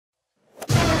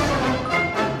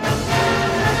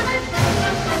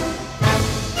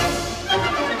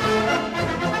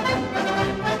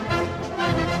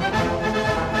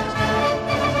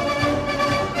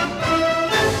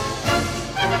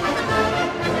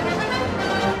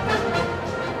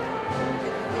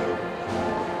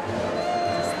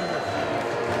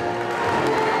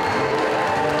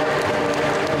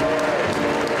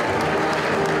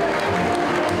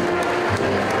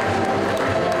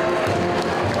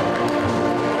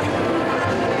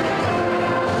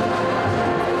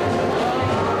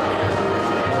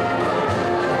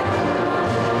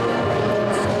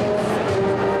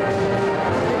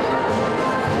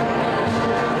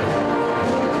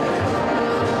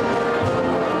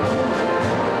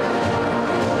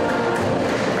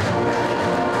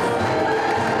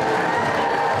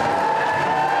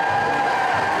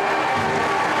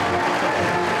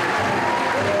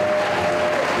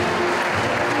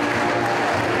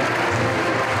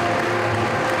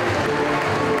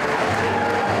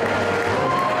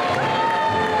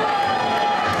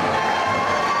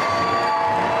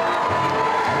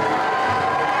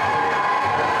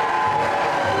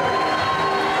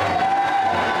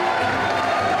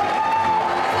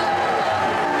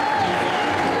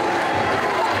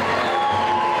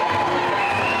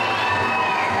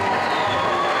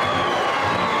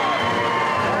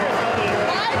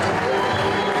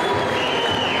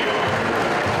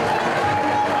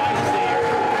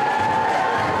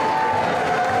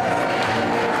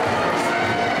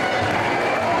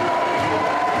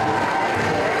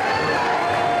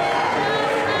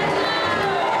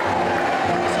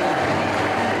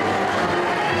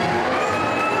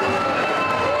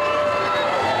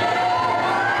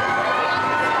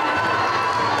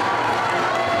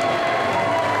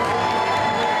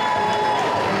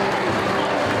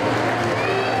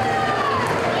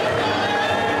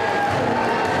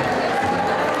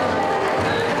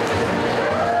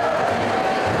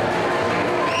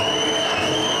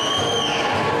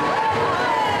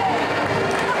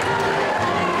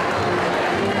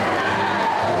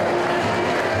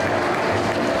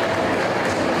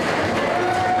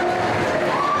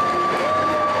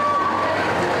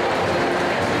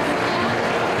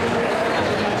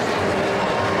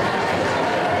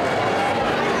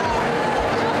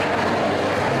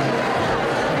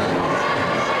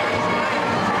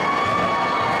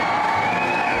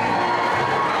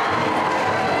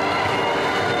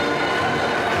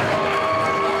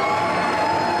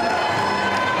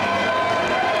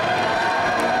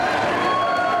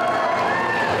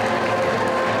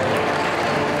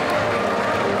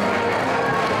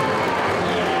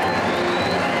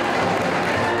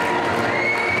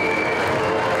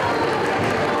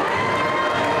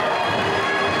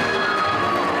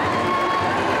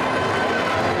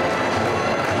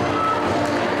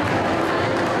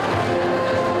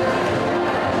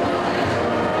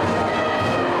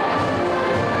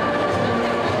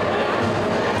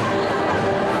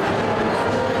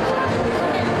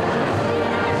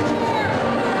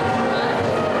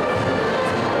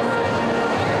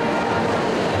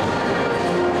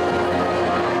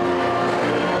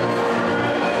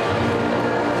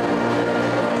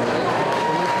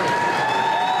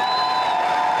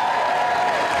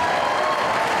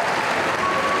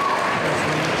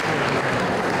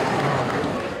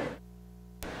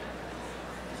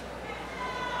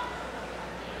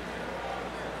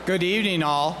Good evening,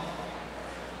 all.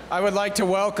 I would like to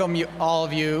welcome all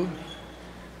of you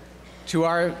to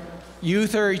our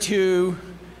U-32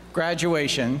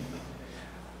 graduation.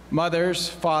 Mothers,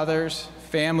 fathers,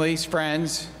 families,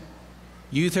 friends,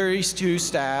 U-32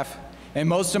 staff, and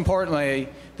most importantly,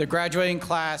 the graduating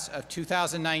class of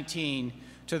 2019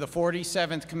 to the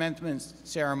 47th commencement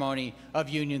ceremony of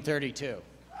Union 32.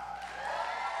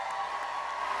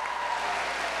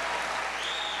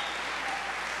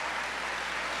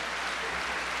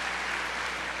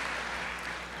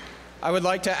 I would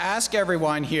like to ask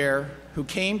everyone here who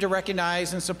came to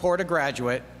recognize and support a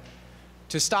graduate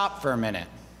to stop for a minute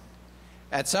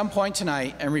at some point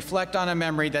tonight and reflect on a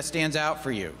memory that stands out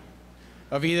for you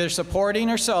of either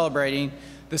supporting or celebrating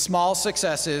the small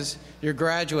successes your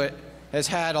graduate has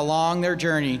had along their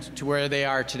journey to where they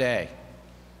are today.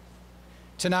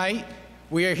 Tonight,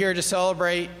 we are here to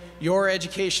celebrate your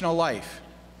educational life.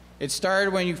 It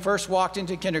started when you first walked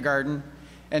into kindergarten,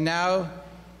 and now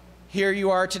here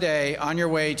you are today on your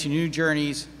way to new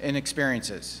journeys and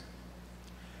experiences.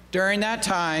 During that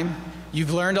time,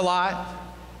 you've learned a lot,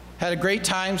 had a great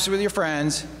times with your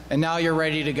friends, and now you're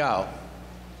ready to go.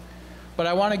 But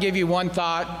I want to give you one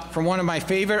thought from one of my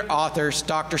favorite authors,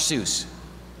 Dr. Seuss.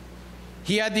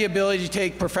 He had the ability to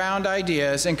take profound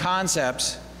ideas and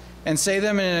concepts and say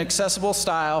them in an accessible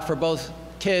style for both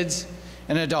kids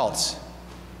and adults.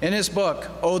 In his book,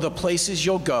 Oh, the Places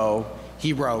You'll Go,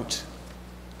 he wrote,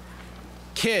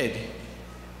 "Kid,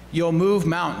 you'll move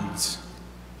mountains.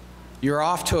 You're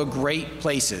off to a great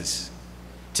places.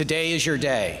 Today is your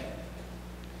day.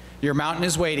 Your mountain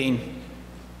is waiting,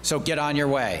 so get on your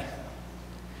way."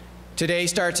 Today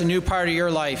starts a new part of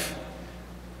your life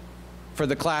for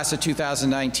the class of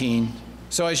 2019.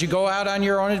 So as you go out on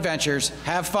your own adventures,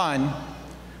 have fun,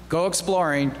 go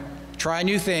exploring, try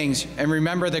new things, and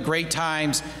remember the great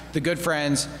times, the good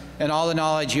friends, and all the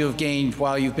knowledge you have gained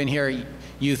while you've been here at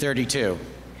U-32.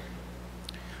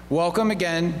 Welcome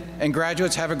again, and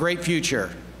graduates, have a great future.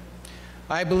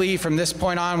 I believe from this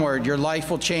point onward, your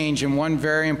life will change in one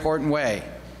very important way.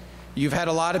 You've had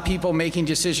a lot of people making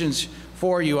decisions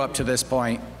for you up to this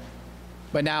point,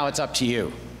 but now it's up to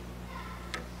you.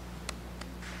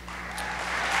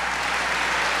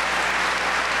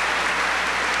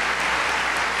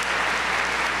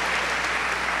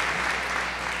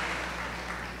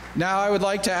 Now I would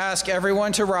like to ask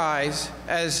everyone to rise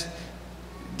as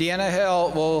Deanna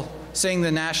Hill will sing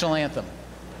the national anthem.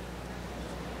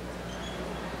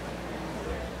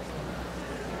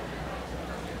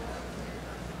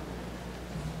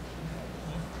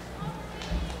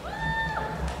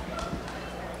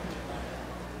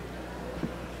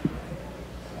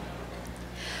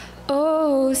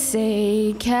 Oh,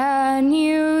 say, can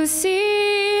you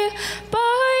see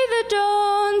by the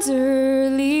dawn's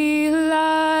early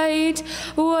light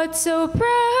what so proudly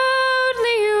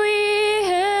we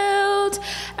held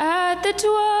at the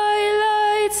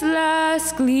twilight's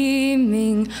last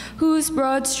gleaming, whose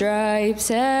broad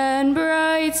stripes and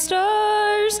bright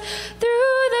stars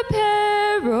through the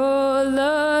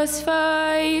perilous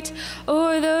fight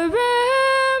o'er the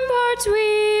ramparts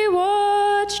we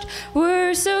watched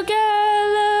were so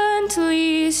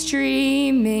gallantly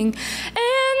streaming,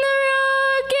 and the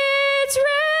rocket's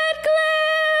red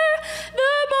glare,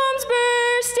 the bombs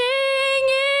bursting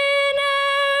in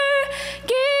air,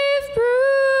 gave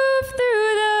proof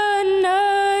through the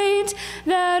night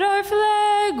that our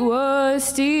flag was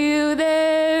still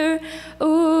there.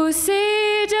 Oh,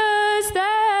 say does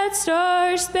that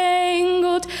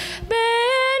star-spangled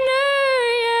banner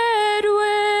yet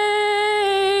wave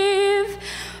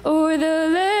o'er the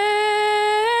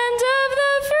land of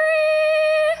the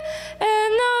free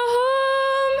and the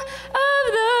home of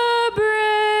the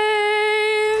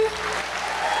brave?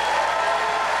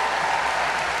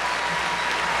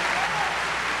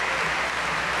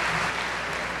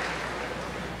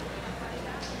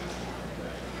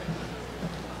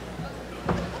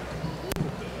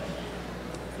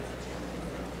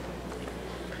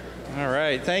 All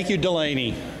right, thank you,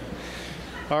 Delaney.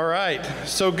 All right,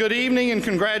 so good evening and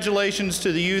congratulations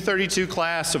to the U-32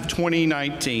 class of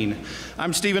 2019.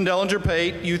 I'm Stephen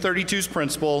Dellinger-Pate, U-32's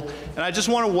principal, and I just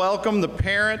want to welcome the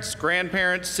parents,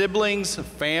 grandparents, siblings,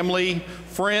 family,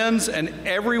 friends, and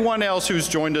everyone else who's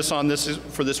joined us on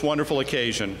for this wonderful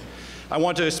occasion. I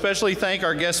want to especially thank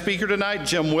our guest speaker tonight,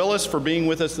 Jim Willis, for being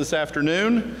with us this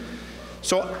afternoon.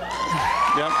 So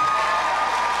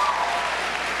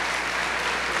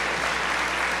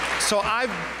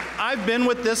I've been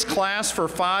with this class for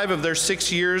 5 of their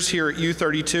 6 years here at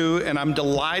U-32, and I'm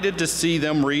delighted to see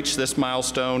them reach this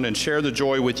milestone and share the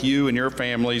joy with you and your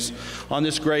families on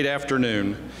this great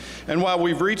afternoon. And while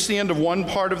we've reached the end of one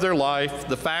part of their life,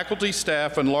 the faculty,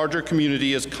 staff, and larger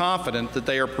community is confident that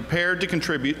they are prepared to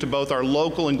contribute to both our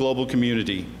local and global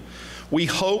community. We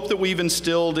hope that we've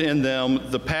instilled in them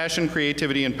the passion,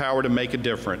 creativity, and power to make a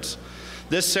difference.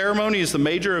 This ceremony is the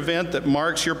major event that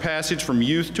marks your passage from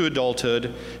youth to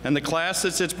adulthood, and the class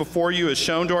that sits before you has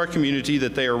shown to our community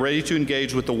that they are ready to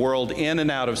engage with the world in and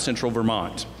out of Central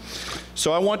Vermont.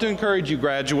 So I want to encourage you,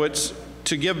 graduates,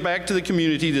 to give back to the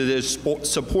community that has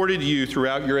supported you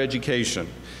throughout your education.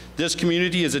 This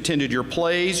community has attended your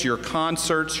plays, your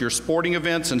concerts, your sporting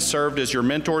events, and served as your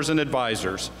mentors and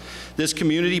advisors. This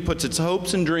community puts its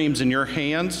hopes and dreams in your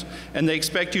hands, and they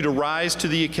expect you to rise to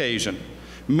the occasion.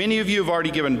 Many of you have already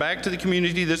given back to the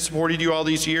community that supported you all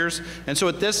these years, and so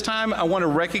at this time, I want to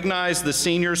recognize the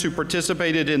seniors who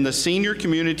participated in the Senior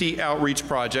Community Outreach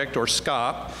Project, or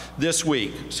SCOP, this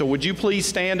week. So would you please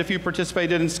stand if you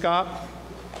participated in SCOP?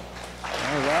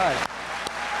 All right.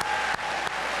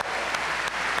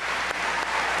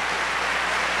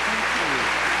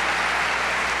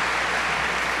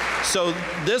 So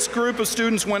this group of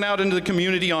students went out into the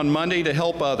community on Monday to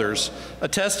help others, a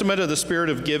testament of the spirit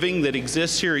of giving that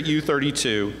exists here at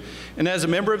U-32. And as a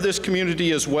member of this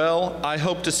community as well, I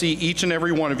hope to see each and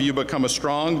every one of you become a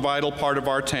strong, vital part of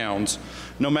our towns.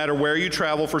 No matter where you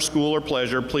travel for school or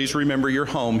pleasure, please remember your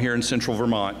home here in Central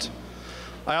Vermont.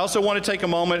 I also want to take a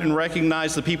moment and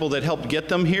recognize the people that helped get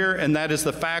them here, and that is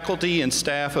the faculty and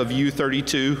staff of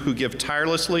U-32 who give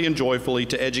tirelessly and joyfully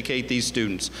to educate these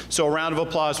students. So a round of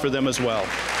applause for them as well.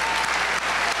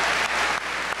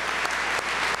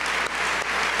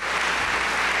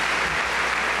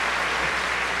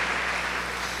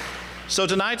 So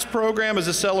tonight's program is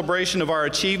a celebration of our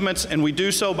achievements, and we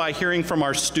do so by hearing from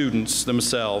our students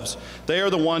themselves. They are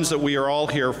the ones that we are all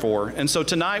here for. And so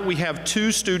tonight we have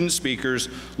 2 student speakers,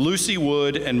 Lucy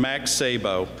Wood and Max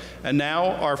Sabo. And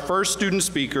now our first student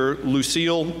speaker,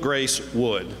 Lucille Grace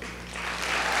Wood.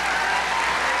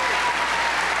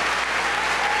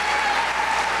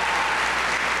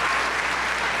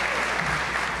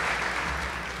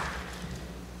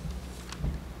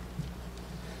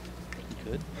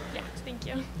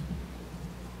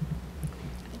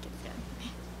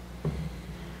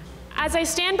 As I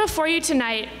stand before you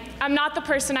tonight, I'm not the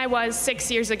person I was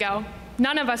 6 years ago.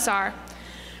 None of us are.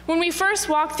 When we first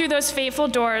walked through those fateful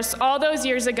doors all those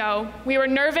years ago, we were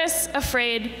nervous,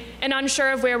 afraid, and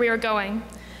unsure of where we were going.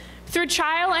 Through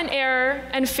trial and error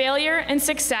and failure and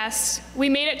success, we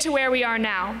made it to where we are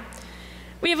now.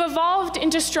 We have evolved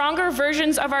into stronger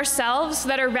versions of ourselves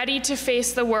that are ready to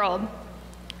face the world.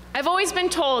 I've always been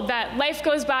told that life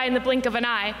goes by in the blink of an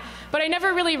eye, but I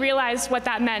never really realized what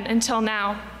that meant until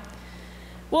now.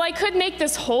 Well, I could make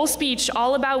this whole speech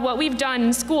all about what we've done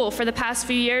in school for the past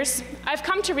few years. I've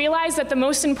come to realize that the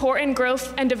most important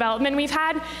growth and development we've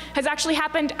had has actually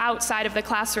happened outside of the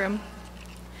classroom.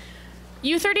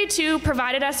 U-32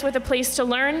 provided us with a place to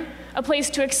learn, a place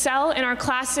to excel in our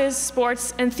classes,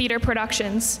 sports, and theater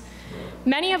productions.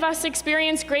 Many of us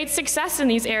experience great success in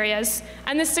these areas,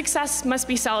 and this success must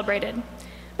be celebrated.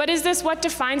 But is this what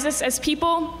defines us as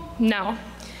people? No.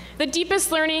 The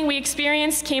deepest learning we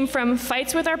experienced came from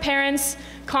fights with our parents,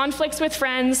 conflicts with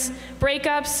friends,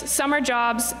 breakups, summer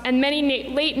jobs, and many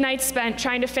late nights spent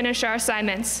trying to finish our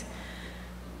assignments.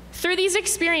 Through these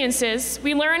experiences,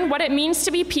 we learn what it means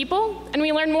to be people, and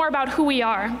we learn more about who we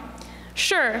are.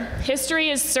 Sure,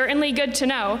 history is certainly good to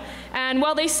know, and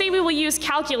while they say we will use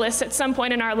calculus at some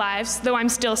point in our lives, though I'm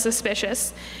still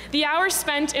suspicious, the hours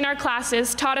spent in our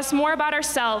classes taught us more about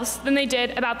ourselves than they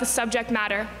did about the subject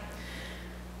matter.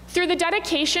 Through the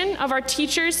dedication of our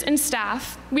teachers and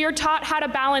staff, we are taught how to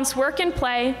balance work and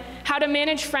play, how to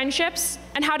manage friendships,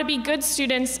 and how to be good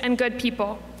students and good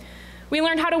people. We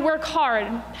learn how to work hard,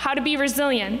 how to be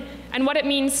resilient, and what it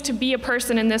means to be a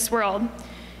person in this world.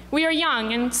 We are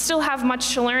young and still have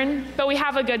much to learn, but we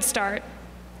have a good start.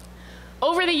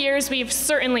 Over the years, we've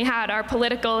certainly had our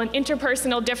political and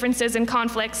interpersonal differences and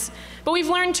conflicts, but we've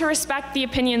learned to respect the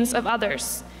opinions of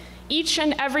others. Each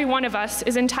and every one of us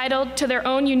is entitled to their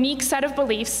own unique set of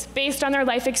beliefs based on their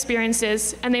life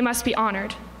experiences, and they must be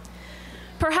honored.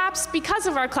 Perhaps because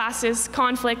of our classes,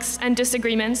 conflicts, and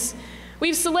disagreements,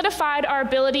 we've solidified our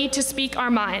ability to speak our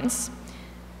minds.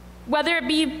 Whether it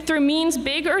be through means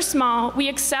big or small, we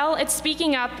excel at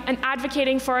speaking up and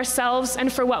advocating for ourselves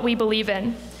and for what we believe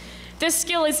in. This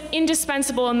skill is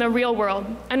indispensable in the real world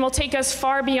and will take us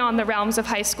far beyond the realms of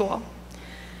high school.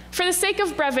 For the sake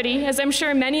of brevity, as I'm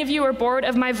sure many of you are bored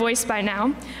of my voice by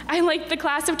now, I'd like the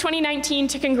class of 2019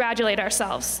 to congratulate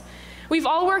ourselves. We've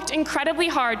all worked incredibly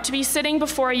hard to be sitting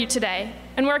before you today,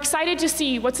 and we're excited to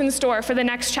see what's in store for the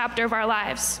next chapter of our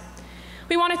lives.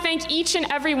 We want to thank each and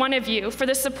every one of you for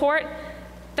the support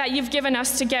that you've given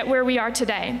us to get where we are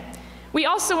today. We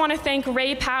also want to thank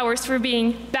Ray Powers for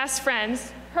being best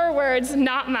friends, her words,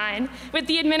 not mine, with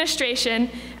the administration,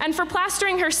 and for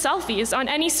plastering her selfies on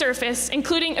any surface,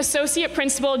 including Associate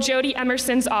Principal Jody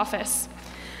Emerson's office.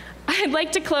 I'd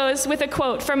like to close with a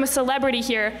quote from a celebrity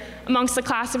here amongst the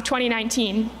class of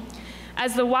 2019.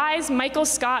 As the wise Michael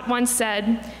Scott once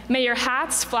said, "May your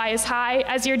hats fly as high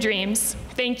as your dreams."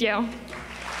 Thank you.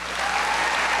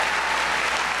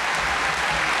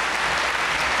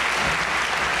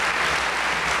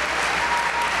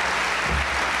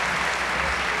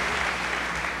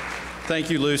 Thank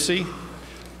you, Lucy.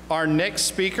 Our next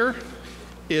speaker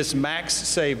is Max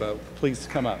Sabo. Please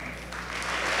come up.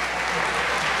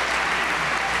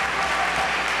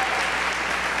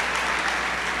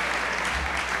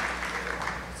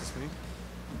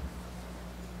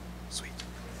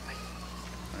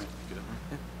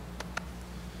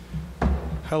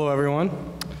 Hello, everyone.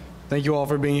 Thank you all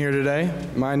for being here today.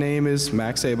 My name is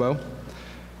Max Sabo.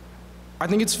 I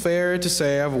think it's fair to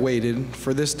say I've waited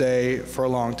for this day for a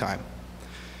long time.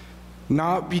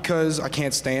 Not because I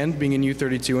can't stand being in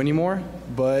U-32 anymore,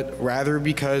 but rather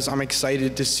because I'm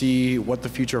excited to see what the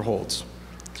future holds.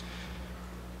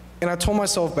 And I told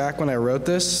myself back when I wrote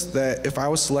this that if I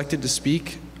was selected to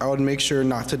speak, I would make sure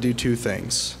not to do two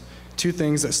things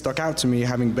that stuck out to me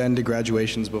having been to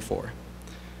graduations before.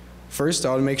 First,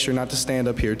 I would make sure not to stand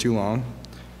up here too long.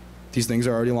 These things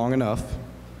are already long enough.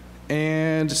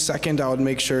 And second, I would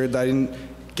make sure that I didn't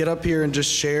get up here and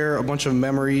just share a bunch of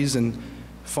memories and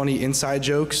funny inside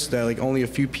jokes that like only a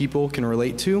few people can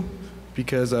relate to,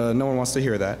 because no one wants to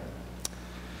hear that.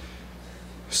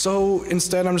 So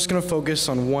instead, I'm just gonna focus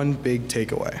on one big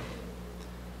takeaway.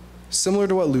 Similar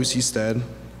to what Lucy said,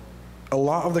 a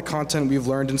lot of the content we've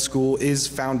learned in school is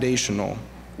foundational,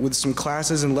 with some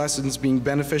classes and lessons being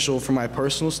beneficial for my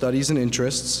personal studies and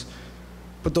interests,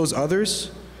 but those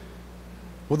others,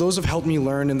 well, those have helped me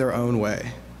learn in their own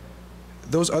way.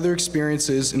 Those other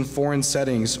experiences in foreign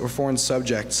settings or foreign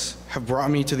subjects have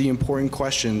brought me to the important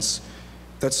questions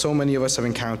that so many of us have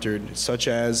encountered, such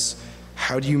as,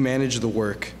 how do you manage the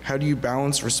work? How do you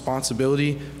balance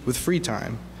responsibility with free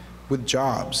time, with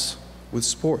jobs, with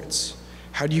sports?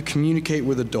 How do you communicate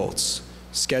with adults,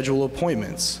 schedule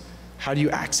appointments? How do you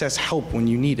access help when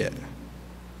you need it?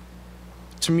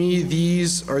 To me,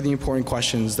 these are the important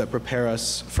questions that prepare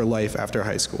us for life after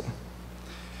high school.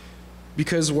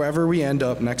 Because wherever we end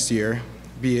up next year,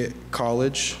 be it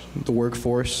college, the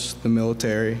workforce, the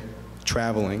military,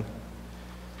 traveling,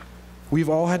 we've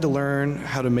all had to learn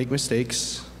how to make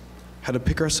mistakes, how to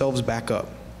pick ourselves back up,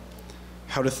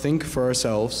 how to think for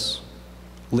ourselves,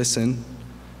 listen,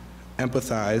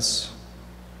 empathize,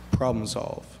 problem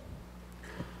solve.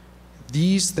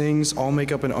 These things all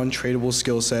make up an untradeable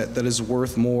skill set that is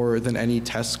worth more than any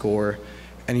test score,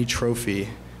 any trophy,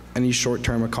 any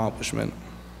short-term accomplishment.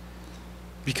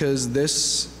 Because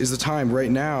this is the time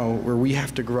right now where we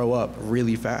have to grow up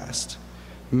really fast.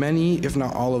 Many, if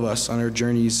not all of us on our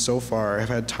journeys so far have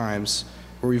had times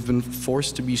where we've been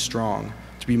forced to be strong,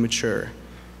 to be mature,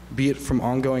 be it from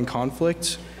ongoing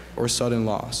conflict or sudden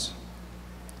loss.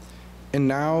 And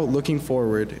now, looking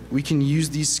forward, we can use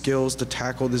these skills to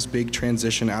tackle this big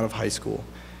transition out of high school.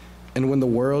 And when the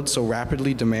world so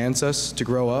rapidly demands us to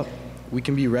grow up, we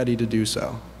can be ready to do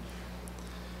so.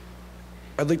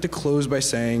 I'd like to close by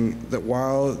saying that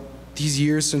while these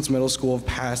years since middle school have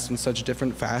passed in such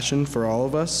different fashion for all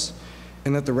of us,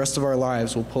 and that the rest of our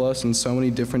lives will pull us in so many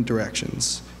different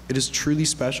directions, it is truly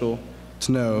special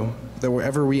to know that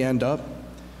wherever we end up,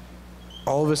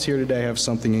 all of us here today have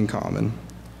something in common.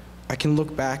 I can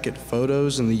look back at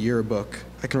photos in the yearbook,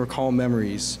 I can recall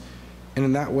memories, and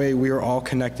in that way we are all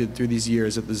connected through these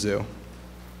years at the zoo.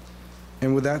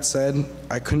 And with that said,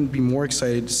 I couldn't be more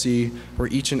excited to see where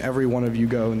each and every one of you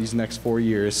go in these next 4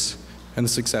 years and the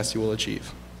success you will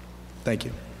achieve. Thank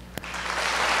you.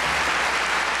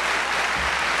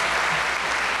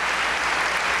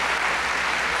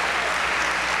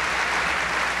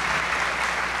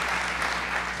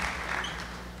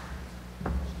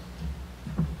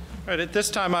 All right, at this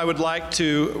time, I would like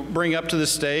to bring up to the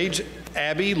stage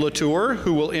Abby Latour,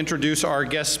 who will introduce our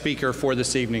guest speaker for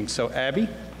this evening. So, Abby.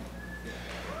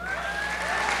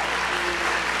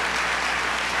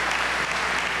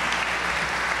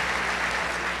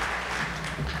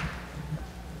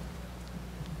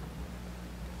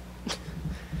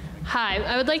 Hi,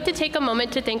 I would like to take a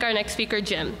moment to thank our next speaker,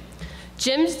 Jim.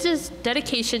 Jim's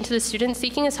dedication to the student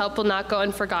seeking his help will not go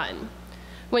unforgotten.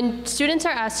 When students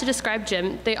are asked to describe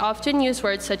Jim, they often use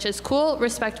words such as cool,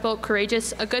 respectable,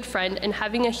 courageous, a good friend, and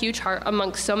having a huge heart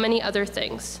amongst so many other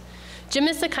things. Jim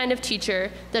is the kind of teacher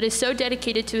that is so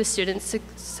dedicated to his students'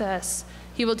 success,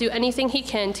 he will do anything he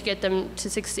can to get them to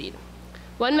succeed.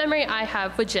 One memory I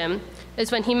have with Jim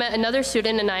is when he met another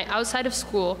student and I outside of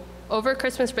school over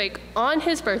Christmas break on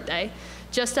his birthday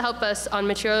just to help us on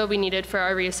material we needed for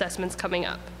our reassessments coming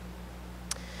up.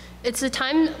 It's a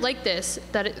time like this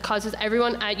that it causes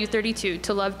everyone at U-32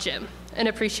 to love Jim and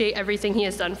appreciate everything he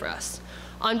has done for us.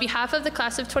 On behalf of the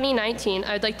class of 2019,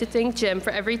 I would like to thank Jim for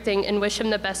everything and wish him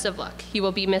the best of luck. He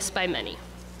will be missed by many.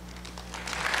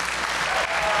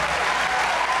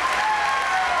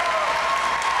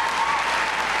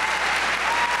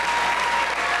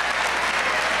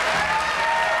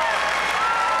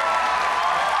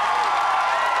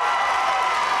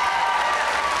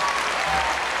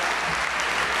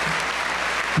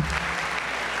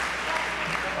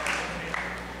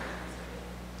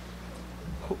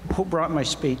 Who brought my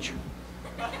speech?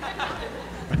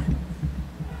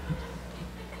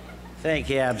 Thank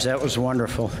you, Abs. That was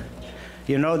wonderful.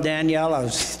 You know, Danielle, I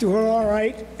was doing all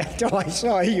right until I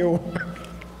saw you.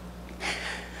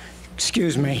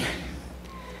 Excuse me.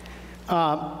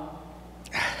 I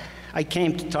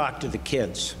came to talk to the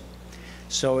kids.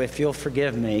 So if you'll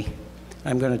forgive me,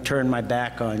 I'm going to turn my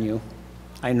back on you.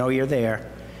 I know you're there,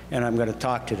 and I'm going to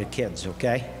talk to the kids,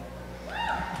 okay?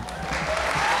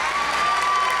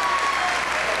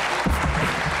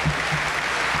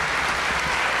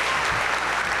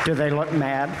 Do they look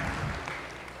mad?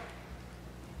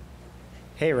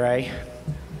 Hey, Ray.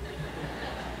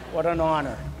 What an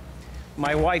honor.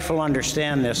 My wife will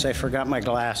understand this. I forgot my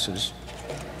glasses.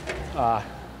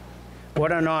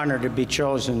 What an honor to be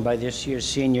chosen by this year's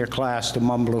senior class to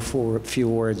mumble a few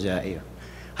words at you.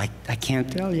 I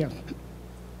can't tell you.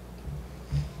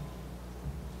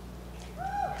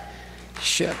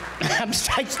 Shit. I didn't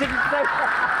say that.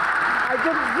 I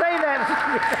didn't say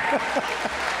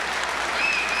that.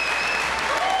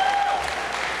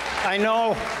 I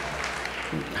know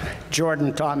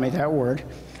Jordan taught me that word.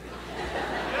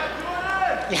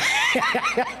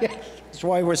 That's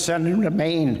why we're sending him to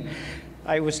Maine.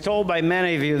 I was told by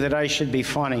many of you that I should be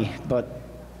funny, but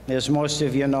as most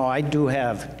of you know, I do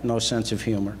have no sense of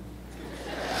humor.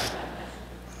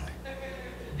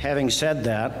 Having said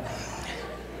that,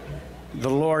 the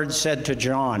Lord said to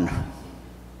John,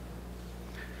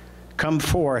 "Come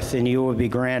forth and you will be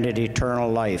granted eternal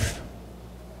life."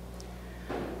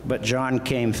 But John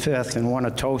came fifth and won a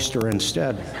toaster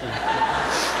instead.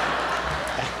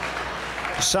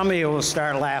 Some of you will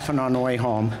start laughing on the way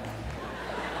home.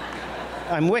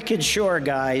 I'm wicked sure,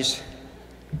 guys,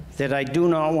 that I do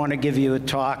not want to give you a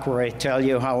talk where I tell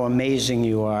you how amazing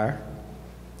you are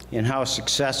and how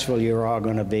successful you're all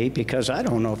going to be, because I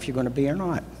don't know if you're going to be or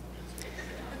not.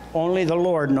 Only the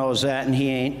Lord knows that, and he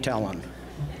ain't telling.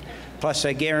 Plus,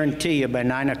 I guarantee you by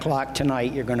 9 o'clock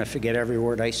tonight, you're going to forget every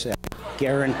word I said.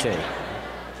 Guarantee.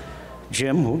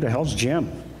 Jim, who the hell's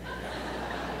Jim?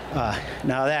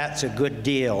 Now that's a good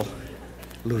deal,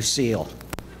 Lucille.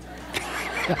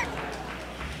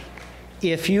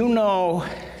 If you know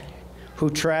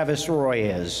who Travis Roy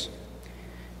is,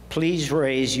 please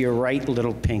raise your right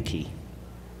little pinky.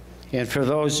 And for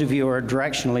those of you who are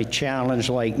directionally challenged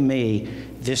like me,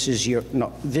 this is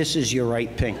your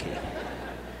right pinky.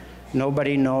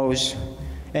 Nobody knows.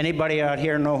 Anybody out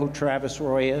here know who Travis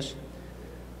Roy is?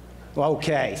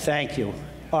 Okay, thank you.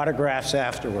 Autographs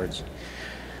afterwards.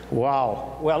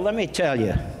 Wow. Well, let me tell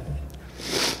you,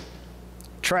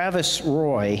 Travis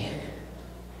Roy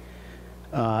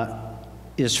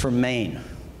is from Maine.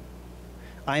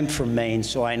 I'm from Maine,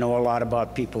 so I know a lot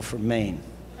about people from Maine.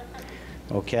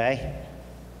 Okay?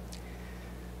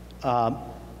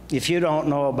 If you don't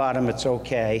know about him, it's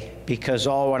okay, because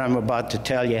all what I'm about to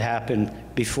tell you happened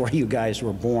before you guys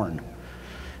were born.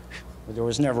 There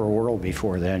was never a world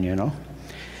before then, you know.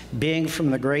 Being from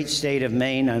the great state of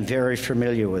Maine, I'm very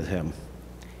familiar with him.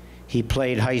 He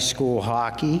played high school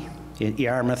hockey at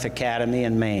Yarmouth Academy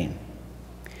in Maine.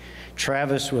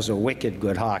 Travis was a wicked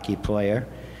good hockey player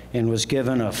and was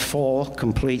given a full,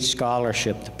 complete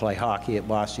scholarship to play hockey at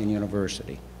Boston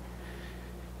University,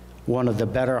 one of the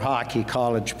better hockey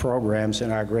college programs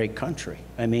in our great country.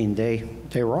 I mean, they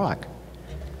rock.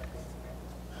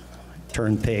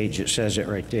 Turn page, it says it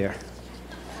right there.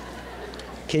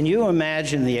 Can you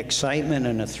imagine the excitement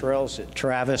and the thrills that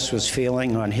Travis was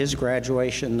feeling on his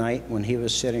graduation night when he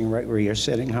was sitting right where you're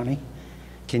sitting, honey?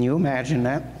 Can you imagine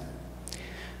that?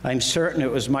 I'm certain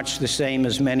it was much the same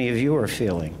as many of you are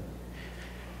feeling.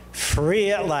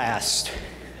 Free at last,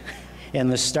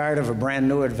 and the start of a brand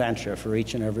new adventure for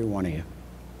each and every one of you.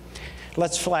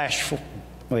 Let's flash,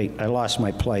 wait, I lost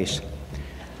my place.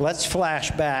 Let's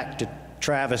flash back to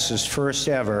Travis's first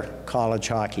ever college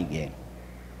hockey game.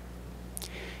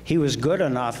 He was good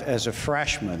enough as a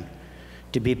freshman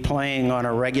to be playing on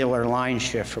a regular line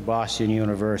shift for Boston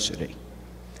University.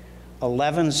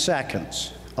 11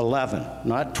 seconds, 11,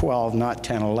 not 12, not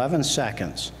 10, 11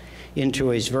 seconds into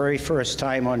his very first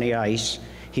time on the ice,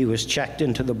 he was checked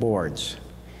into the boards.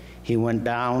 He went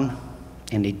down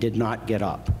and he did not get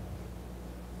up.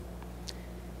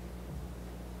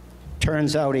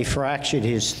 Turns out he fractured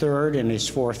his third and his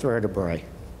fourth vertebrae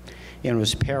and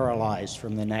was paralyzed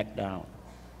from the neck down.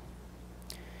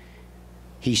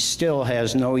 He still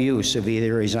has no use of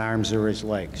either his arms or his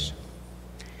legs.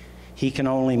 He can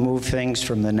only move things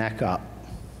from the neck up.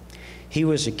 He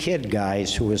was a kid,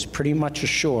 guys, who was pretty much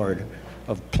assured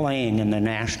of playing in the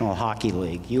National Hockey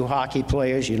League. You hockey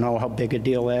players, you know how big a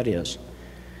deal that is.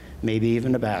 Maybe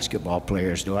even the basketball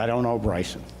players do. I don't know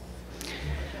Bryson.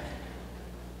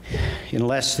 In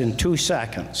less than 2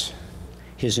 seconds,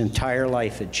 his entire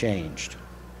life had changed.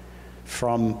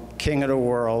 From king of the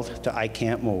world to I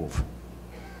can't move.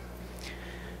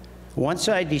 Once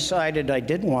I decided I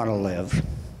didn't want to live,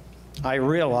 I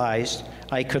realized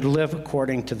I could live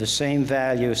according to the same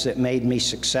values that made me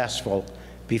successful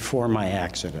before my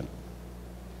accident.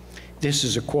 This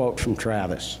is a quote from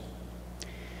Travis.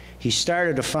 He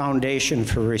started a foundation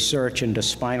for research into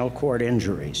spinal cord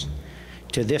injuries.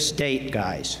 To this date,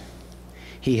 guys,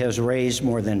 he has raised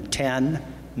more than $10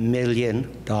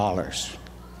 million.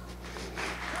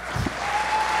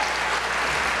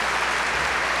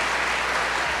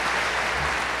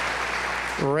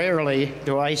 Rarely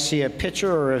do I see a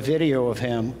picture or a video of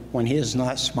him when he is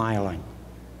not smiling.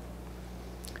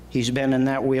 He's been in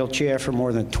that wheelchair for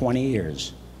more than 20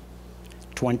 years.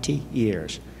 20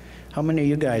 years. How many of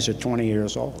you guys are 20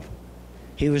 years old?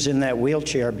 He was in that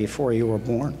wheelchair before you were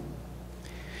born.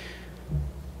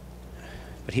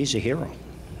 But he's a hero.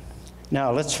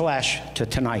 Now let's flash to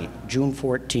tonight, June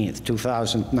 14th,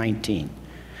 2019.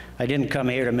 I didn't come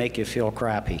here to make you feel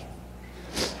crappy.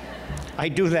 I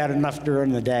do that enough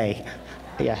during the day.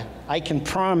 Yeah, I can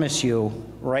promise you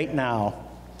right now,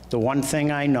 the one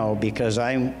thing I know, because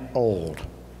I'm old,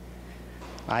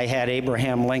 I had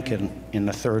Abraham Lincoln in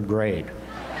the 3rd grade.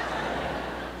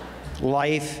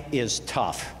 Life is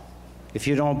tough. If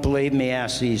you don't believe me,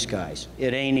 ask these guys.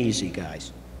 It ain't easy,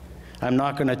 guys. I'm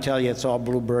not going to tell you it's all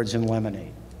bluebirds and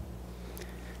lemonade.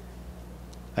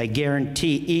 I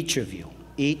guarantee each of you,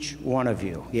 each one of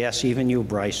you, yes, even you,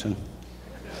 Bryson,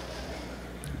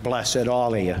 blessed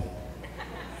all of you.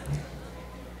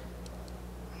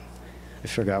 I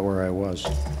forgot where I was.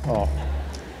 Oh.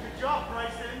 Good job,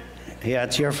 Bryson. Yeah,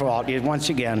 it's your fault. Once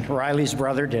again, Riley's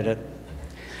brother did it.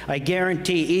 I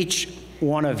guarantee each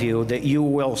one of you that you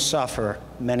will suffer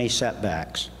many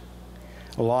setbacks,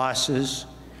 losses,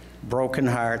 broken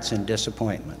hearts, and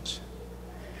disappointments.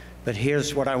 But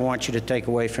here's what I want you to take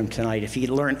away from tonight. If you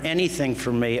learn anything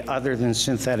from me other than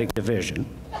synthetic division,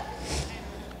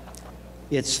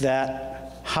 it's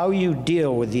that how you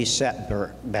deal with these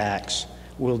setbacks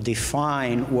will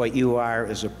define what you are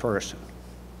as a person.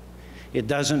 It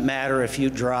doesn't matter if you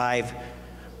drive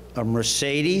a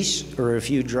Mercedes or if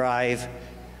you drive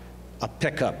a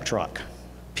pickup truck.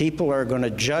 People are going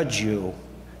to judge you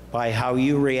by how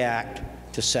you react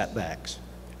to setbacks.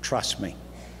 Trust me.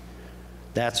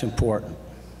 That's important.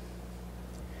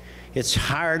 It's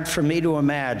hard for me to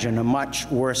imagine a much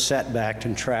worse setback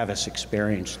than Travis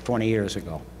experienced 20 years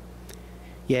ago.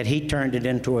 Yet he turned it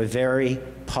into a very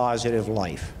positive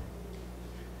life.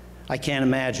 I can't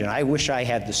imagine. I wish I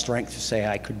had the strength to say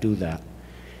I could do that.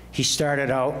 He started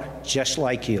out just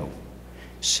like you,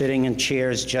 sitting in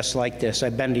chairs just like this.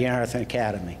 I've been to Yarnathan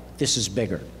Academy. This is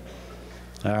bigger.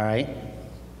 All right?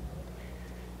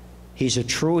 He's a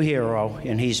true hero,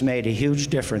 and he's made a huge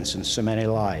difference in so many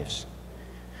lives.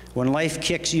 When life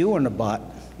kicks you in the butt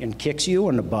and kicks you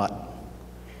in the butt,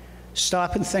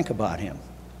 stop and think about him.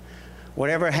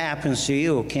 Whatever happens to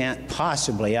you can't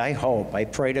possibly, I hope, I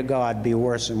pray to God, be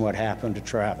worse than what happened to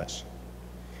Travis.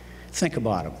 Think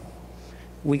about him.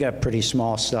 We got pretty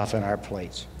small stuff in our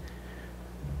plates.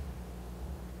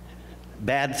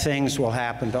 Bad things will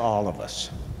happen to all of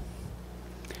us.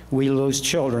 We lose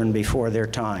children before their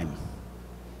time.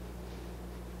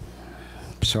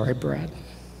 Sorry, Brad.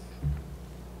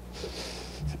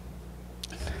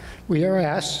 We are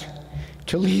asked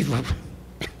to leave.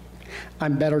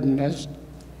 I'm better than this.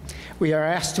 We are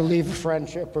asked to leave a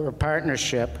friendship or a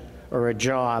partnership or a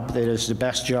job that is the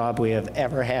best job we have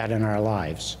ever had in our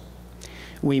lives.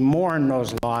 We mourn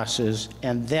those losses,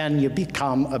 and then you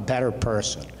become a better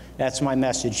person. That's my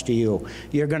message to you.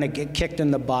 You're going to get kicked in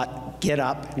the butt, get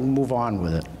up, and move on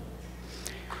with it.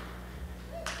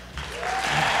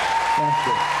 Thank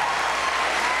you.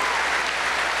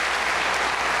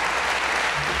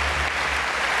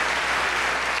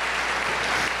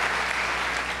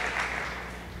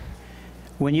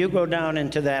 When you go down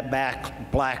into that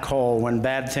black hole when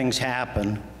bad things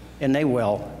happen, and they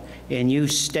will, and you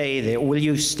stay there, will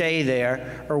you stay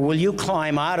there, or will you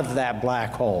climb out of that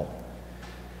black hole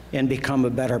and become a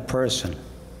better person?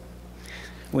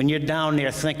 When you're down there,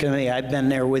 think of me. I've been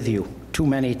there with you too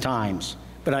many times,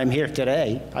 but I'm here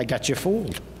today. I got you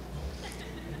fooled.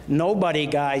 Nobody,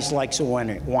 guys, likes a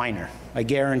whiner. I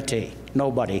guarantee.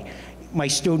 Nobody. My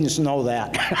students know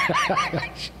that.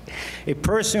 A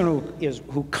person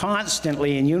who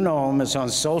constantly, and you know him, is on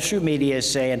social media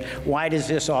saying, why does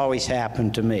this always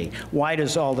happen to me? Why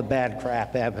does all the bad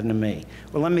crap happen to me?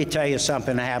 Well, let me tell you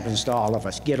something that happens to all of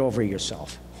us. Get over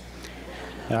yourself.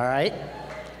 All right?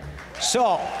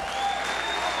 So,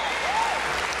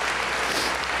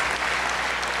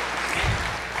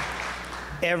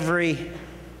 every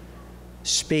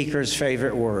speaker's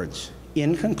favorite words.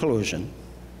 In conclusion,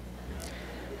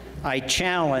 I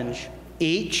challenge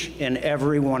each and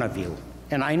every one of you,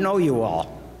 and I know you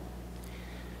all,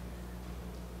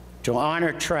 to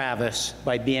honor Travis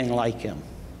by being like him.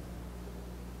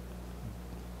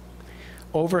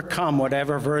 Overcome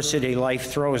whatever adversity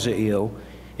life throws at you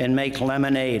and make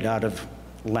lemonade out of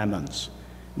lemons.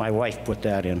 My wife put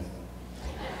that in.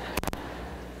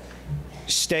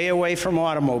 Stay away from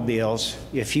automobiles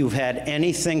if you've had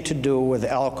anything to do with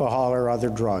alcohol or other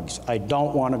drugs. I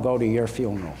don't want to go to your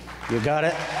funeral. You got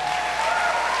it?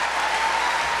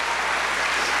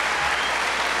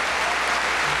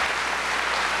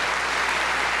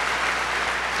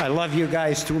 I love you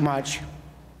guys too much.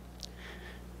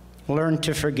 Learn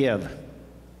to forgive.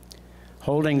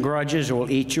 Holding grudges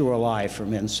will eat you alive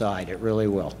from inside. It really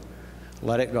will.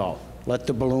 Let it go. Let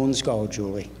the balloons go,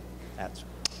 Julie.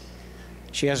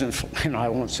 She hasn't, I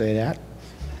won't say that.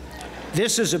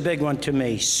 This is a big one to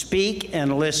me. Speak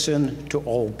and listen to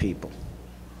old people.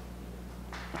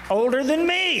 Older than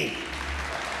me.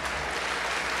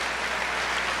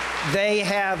 They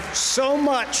have so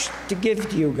much to give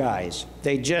to you guys.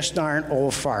 They just aren't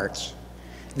old farts.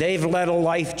 They've led a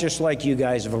life just like you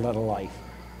guys have led a life.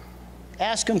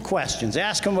 Ask them questions.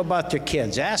 Ask them about their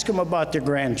kids. Ask them about their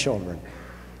grandchildren.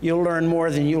 You'll learn more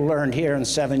than you learned here in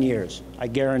 7 years. I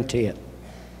guarantee it.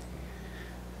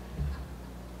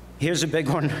 Here's a big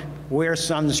one. Wear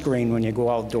sunscreen when you go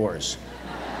outdoors.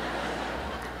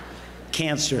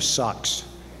 Cancer sucks.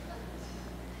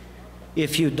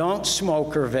 If you don't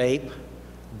smoke or vape,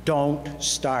 don't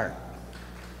start.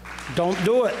 Don't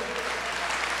do it.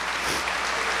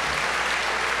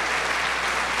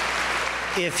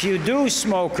 If you do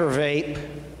smoke or vape,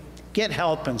 get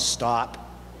help and stop.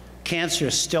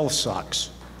 Cancer still sucks,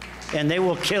 and they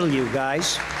will kill you,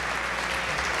 guys.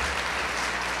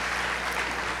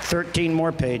 13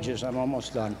 more pages, I'm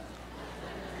almost done.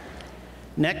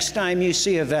 Next time you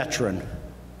see a veteran,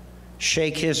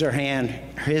 shake his or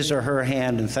her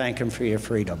hand and thank him for your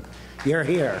freedom. You're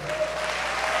here.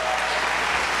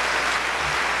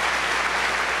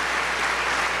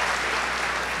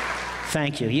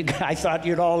 Thank you. I thought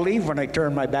you'd all leave when I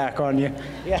turned my back on you.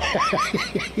 Yeah.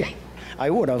 I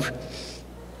would have.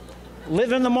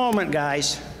 Live in the moment,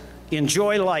 guys.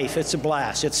 Enjoy life. It's a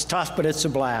blast. It's tough, but it's a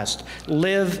blast.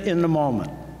 Live in the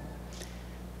moment.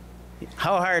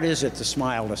 How hard is it to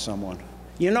smile to someone?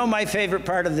 You know my favorite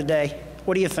part of the day?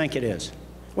 What do you think it is?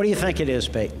 What do you think it is,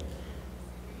 Peyton?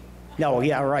 No,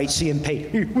 yeah, right, seeing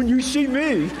Peyton. When you see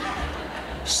me.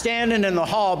 Standing in the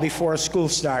hall before school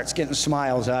starts, getting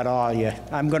smiles out of all you.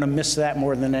 I'm going to miss that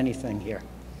more than anything here.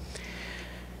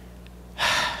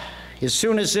 As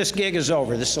soon as this gig is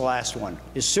over, this is the last one.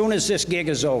 As soon as this gig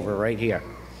is over right here,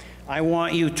 I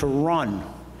want you to run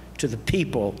to the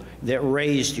people that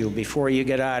raised you before you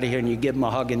get out of here, and you give them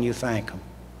a hug and you thank them.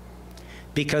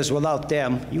 Because without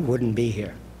them, you wouldn't be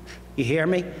here. You hear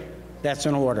me? That's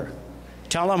an order.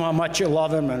 Tell them how much you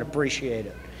love them and appreciate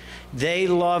it. They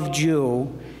loved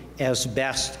you as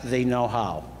best they know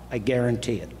how. I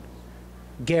guarantee it.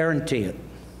 Guarantee it.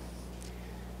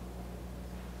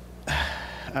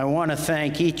 I want to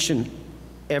thank each and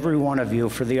every one of you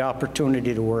for the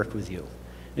opportunity to work with you.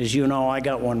 As you know, I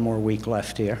got one more week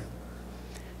left here.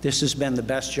 This has been the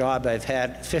best job I've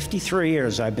had. 53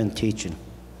 years I've been teaching.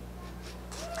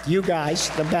 You guys,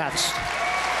 the best.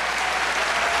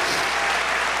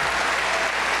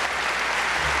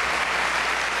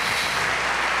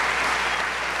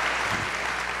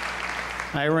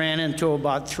 I ran into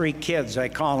about 3 kids. I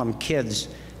call them kids.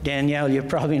 Danielle, you're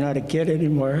probably not a kid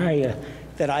anymore, are you?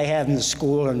 That I had in the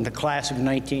school in the class of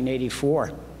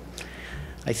 1984.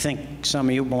 I think some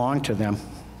of you belong to them.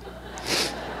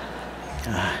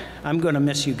 I'm going to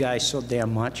miss you guys so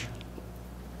damn much.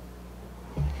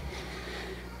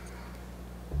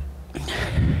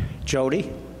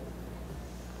 Jody?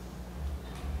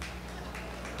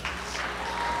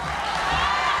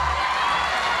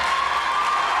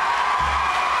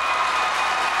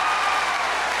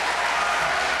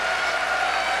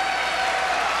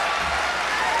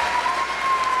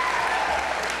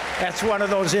 That's one of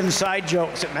those inside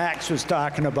jokes that Max was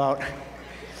talking about.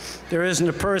 There isn't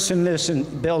a person in this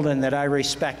building that I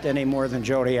respect any more than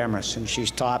Jody Emerson.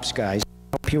 She's tops, guys.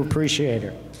 Hope you appreciate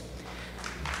her.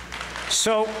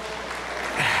 So,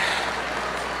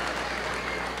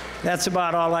 that's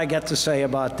about all I get to say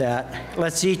about that.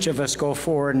 Let's each of us go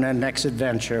forward in the next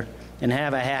adventure and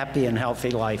have a happy and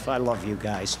healthy life. I love you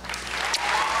guys.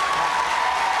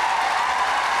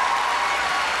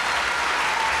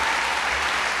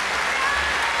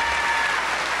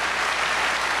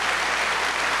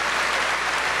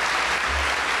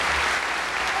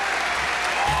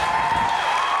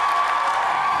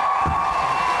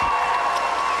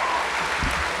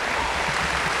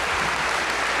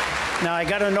 Now, I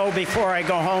got to know before I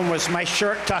go home, was my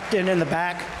shirt tucked in the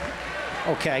back?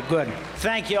 Okay, good.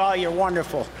 Thank you all. You're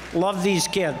wonderful. Love these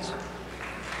kids.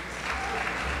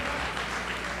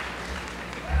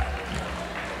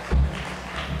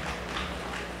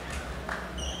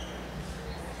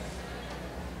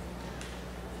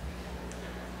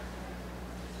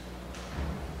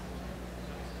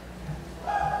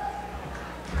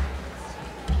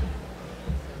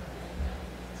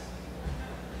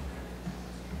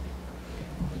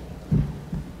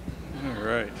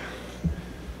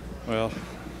 Well,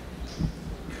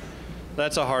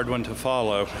 that's a hard one to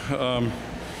follow,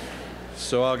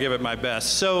 so I'll give it my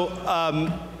best. So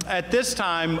at this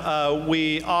time,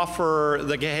 we offer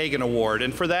the Gahagan Award,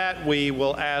 and for that, we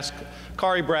will ask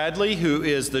Kari Bradley, who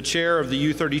is the chair of the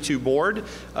U-32 board,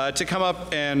 to come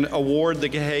up and award the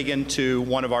Gahagan to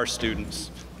one of our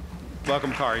students.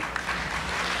 Welcome, Kari.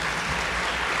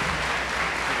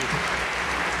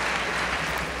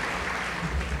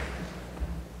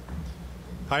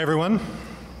 Hi, everyone.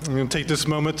 I'm going to take this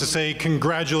moment to say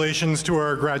congratulations to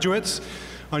our graduates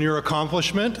on your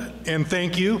accomplishment, and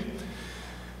thank you.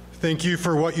 Thank you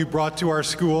for what you brought to our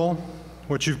school,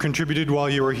 what you've contributed while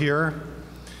you were here,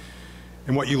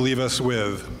 and what you leave us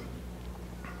with.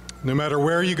 No matter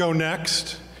where you go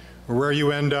next or where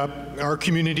you end up, our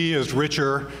community is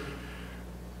richer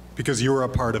because you were a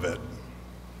part of it.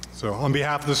 So on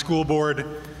behalf of the school board,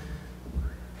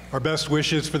 our best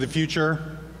wishes for the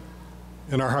future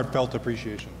and our heartfelt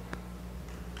appreciation.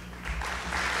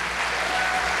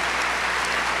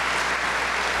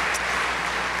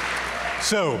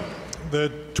 So, the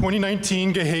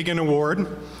 2019 Gahagan Award.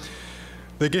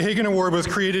 The Gahagan Award was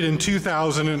created in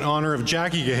 2000 in honor of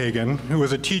Jackie Gahagan, who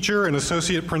was a teacher and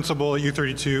associate principal at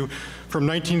U-32 from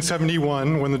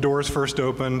 1971, when the doors first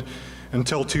opened,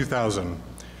 until 2000.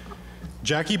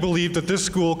 Jackie believed that this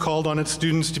school called on its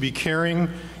students to be caring,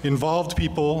 involved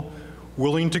people,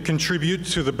 willing to contribute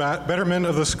to the betterment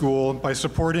of the school by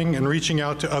supporting and reaching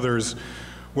out to others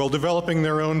while developing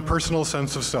their own personal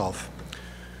sense of self.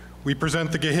 We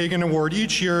present the Gahagan Award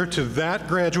each year to that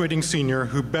graduating senior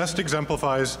who best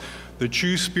exemplifies the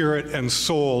true spirit and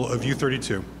soul of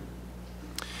U-32.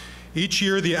 Each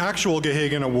year, the actual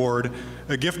Gahagan Award,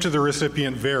 a gift to the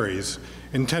recipient, varies,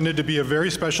 intended to be a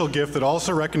very special gift that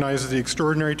also recognizes the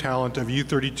extraordinary talent of a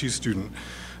U-32 student.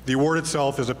 The award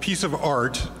itself is a piece of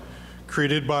art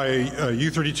created by a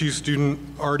U-32 student,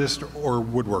 artist, or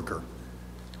woodworker.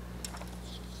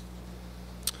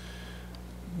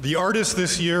 The artist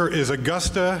this year is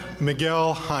Augusta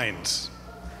Miguel Hines.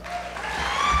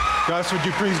 Gus, would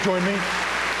you please join me?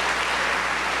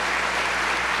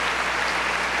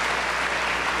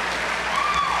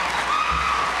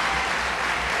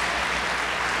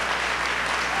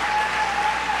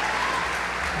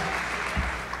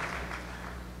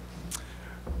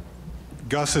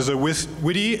 Gus is a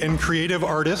witty and creative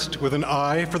artist with an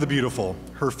eye for the beautiful.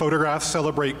 Her photographs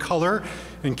celebrate color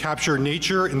and capture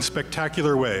nature in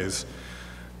spectacular ways.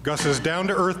 Gus's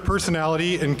down-to-earth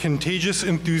personality and contagious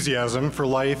enthusiasm for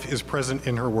life is present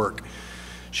in her work.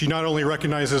 She not only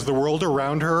recognizes the world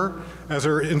around her as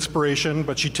her inspiration,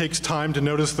 but she takes time to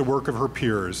notice the work of her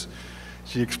peers.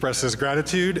 She expresses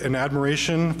gratitude and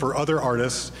admiration for other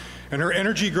artists, and her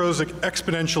energy grows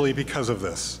exponentially because of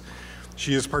this.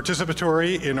 She is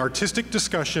participatory in artistic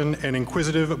discussion and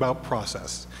inquisitive about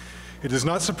process. It is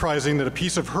not surprising that a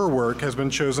piece of her work has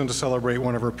been chosen to celebrate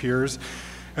one of her peers,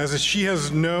 as she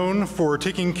has known for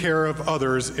taking care of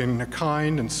others in a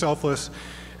kind and selfless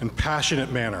and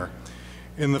passionate manner.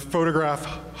 In the photograph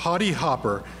Hottie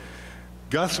Hopper,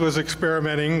 Gus was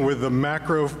experimenting with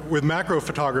macro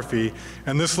photography,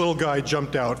 and this little guy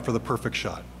jumped out for the perfect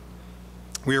shot.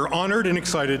 We are honored and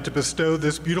excited to bestow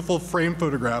this beautiful framed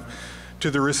photograph to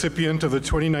the recipient of the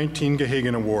 2019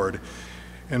 Gehagen Award.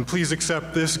 And please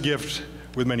accept this gift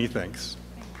with many thanks.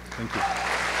 Thank you.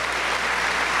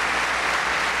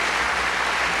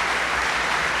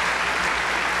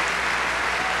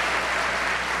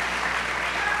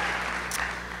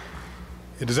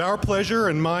 It is our pleasure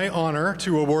and my honor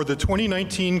to award the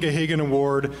 2019 Gehagen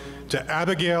Award to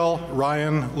Abigail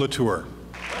Ryan Latour.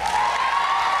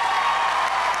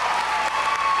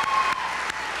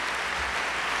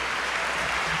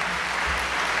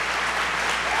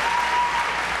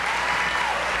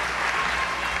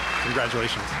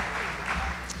 Congratulations.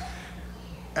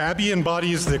 Abby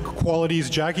embodies the qualities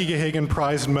Jackie Gehagen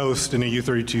prized most in a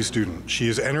U-32 student. She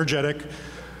is energetic,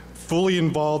 fully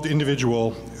involved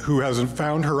individual who has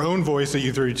found her own voice at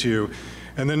U-32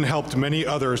 and then helped many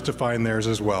others to find theirs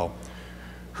as well.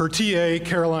 Her TA,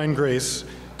 Caroline Grace,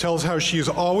 tells how she is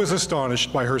always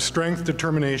astonished by her strength,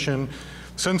 determination,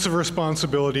 sense of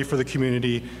responsibility for the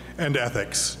community, and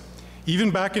ethics.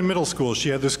 Even back in middle school, she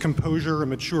had this composure and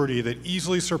maturity that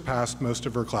easily surpassed most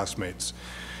of her classmates.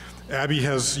 Abby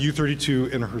has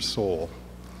U-32 in her soul.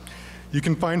 You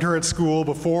can find her at school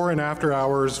before and after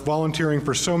hours, volunteering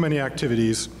for so many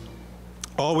activities,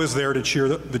 always there to cheer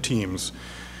the teams.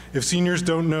 If seniors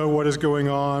don't know what is going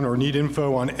on or need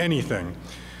info on anything,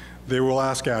 they will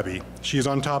ask Abby. She is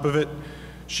on top of it.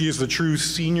 She is the true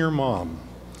senior mom.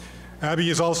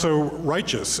 Abby is also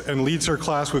righteous and leads her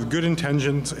class with good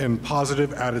intentions and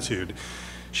positive attitude.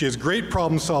 She has great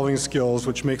problem-solving skills,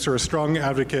 which makes her a strong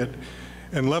advocate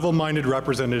and level-minded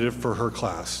representative for her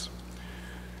class.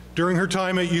 During her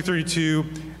time at U-32,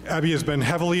 Abby has been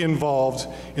heavily involved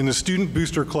in the Student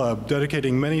Booster Club,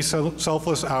 dedicating many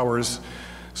selfless hours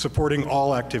supporting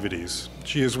all activities.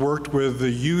 She has worked with the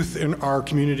youth in our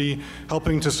community,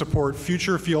 helping to support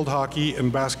future field hockey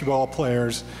and basketball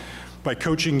players by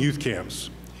coaching youth camps.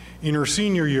 In her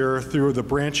senior year, through the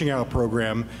Branching Out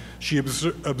program, she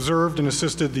observed and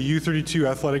assisted the U-32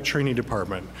 Athletic Training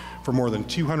Department for more than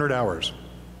 200 hours.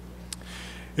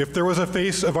 If there was a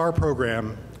face of our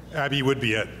program, Abby would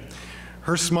be it.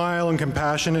 Her smile and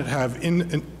compassion have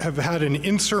had an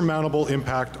insurmountable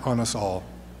impact on us all.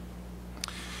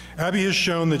 Abby has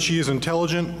shown that she is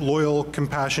intelligent, loyal,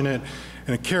 compassionate,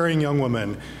 and a caring young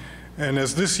woman. And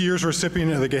as this year's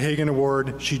recipient of the Gehagen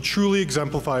Award, she truly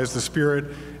exemplifies the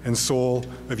spirit and soul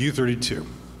of U-32.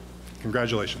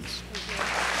 Congratulations.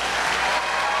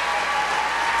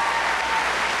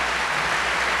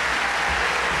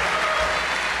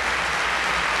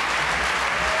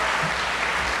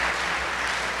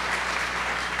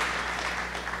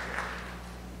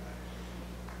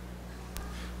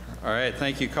 All right,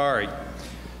 thank you, Kari.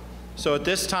 So at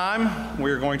this time,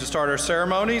 we're going to start our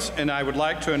ceremonies, and I would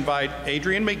like to invite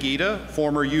Adrian Megida,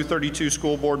 former U-32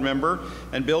 school board member,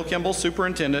 and Bill Kimball,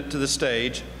 superintendent, to the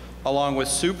stage, along with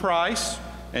Sue Price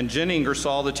and Jen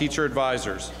Ingersoll, the teacher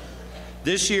advisors.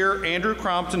 This year, Andrew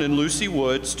Crompton and Lucy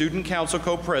Wood, student council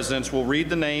co-presidents, will read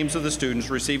the names of the students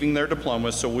receiving their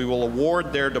diplomas, so we will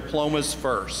award their diplomas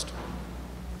first.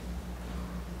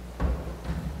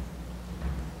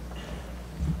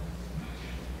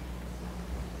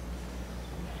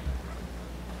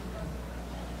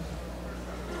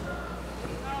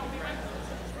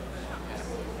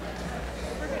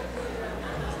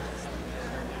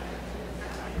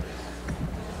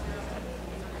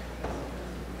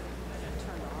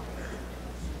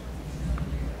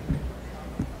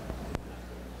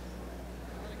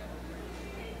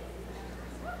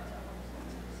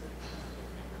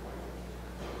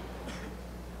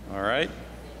 All right.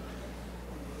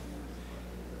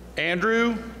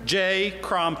 Andrew J.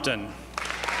 Crompton.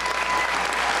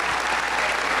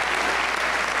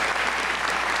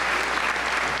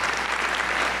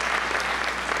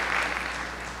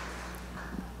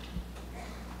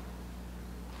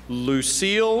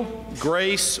 Lucille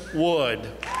Grace Wood.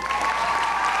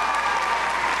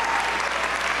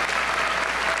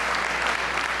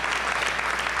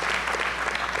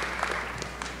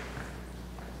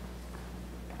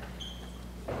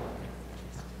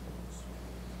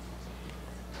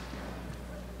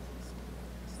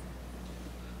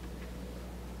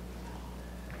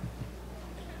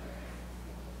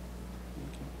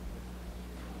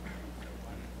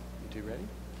 You ready?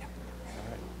 Yeah. All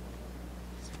right.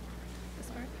 This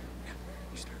part?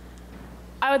 You start.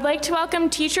 I would like to welcome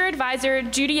Teacher Advisor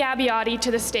Judy Abiotti to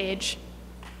the stage.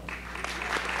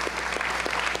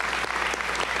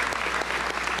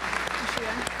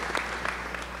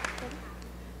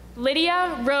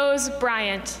 Lydia Rose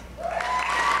Bryant.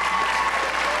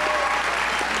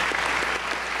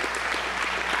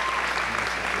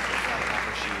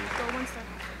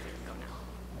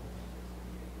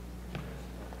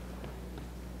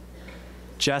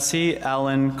 Jessie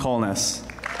Ellen Colness. Do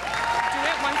it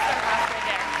one step faster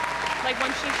there. Like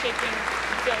when she's shaking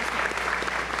Bill's hand.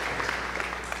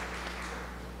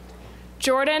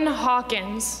 Jordan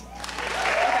Hawkins.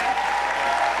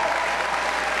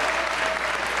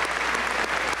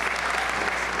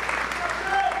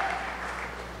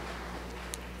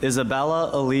 Isabella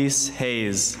Elise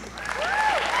Hayes.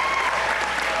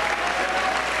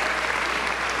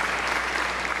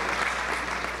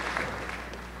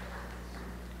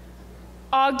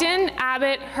 Ogden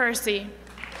Abbott Hersey.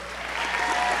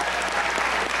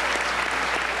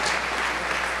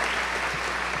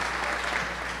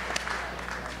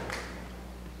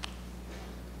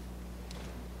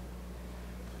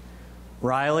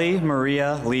 Riley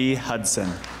Maria Lee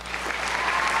Hudson.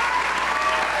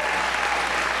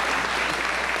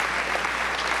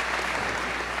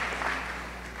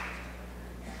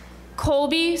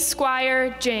 Colby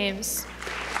Squire James.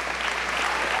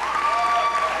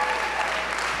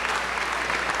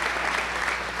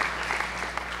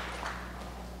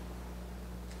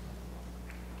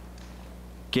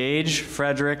 Gage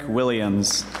Frederick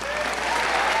Williams.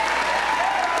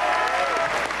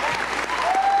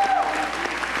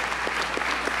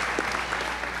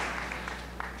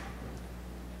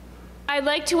 I'd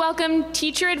like to welcome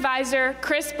Teacher Advisor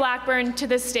Chris Blackburn to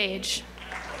the stage.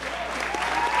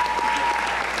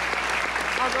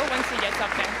 I'll go once he gets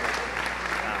up there.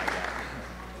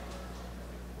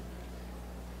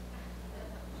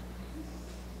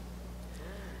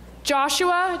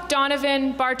 Joshua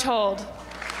Donovan Bartold.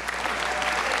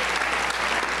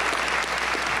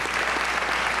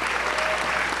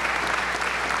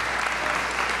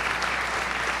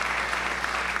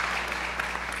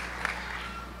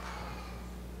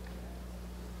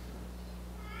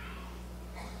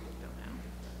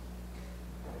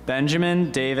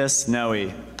 Benjamin Davis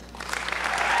Noe.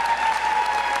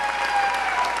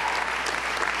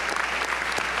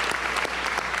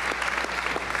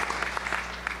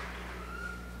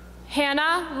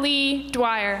 Hannah Lee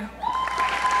Dwyer.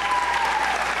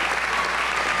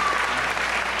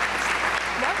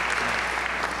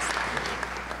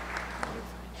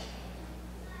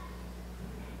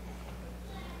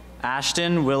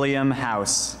 Ashton William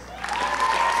House.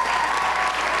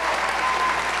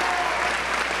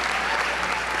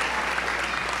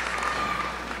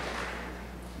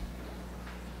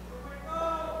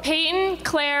 Peyton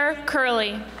Claire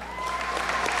Curley.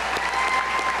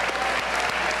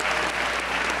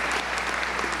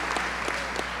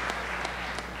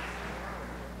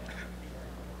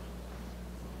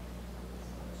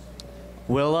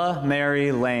 Willa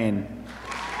Mary Lane.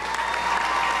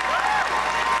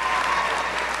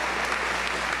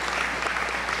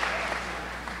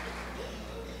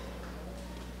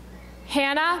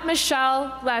 Hannah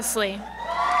Michelle Leslie.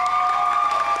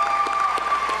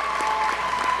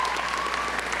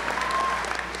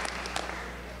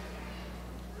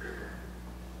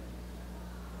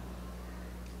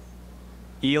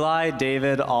 Eli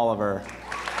David Oliver.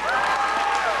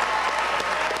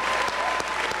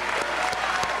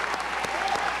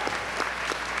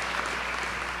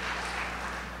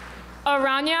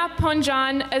 Aranya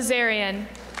Punjan Azarian.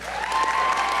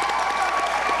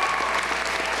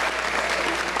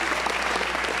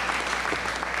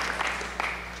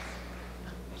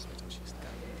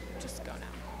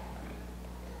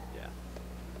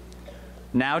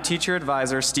 Now Teacher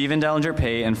Advisor Stephen Dellinger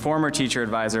Pate and former Teacher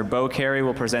Advisor Bo Carey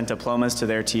will present diplomas to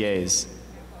their TAs.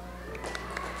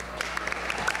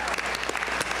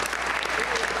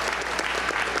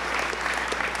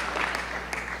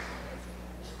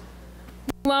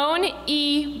 Lone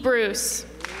E. Bruce.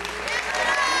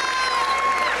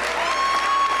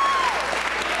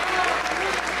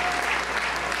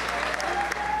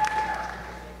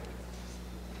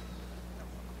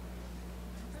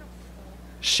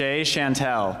 Shay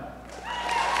Chantel.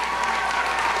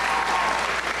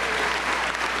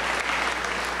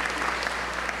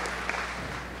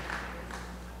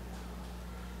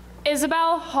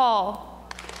 Isabel Hall.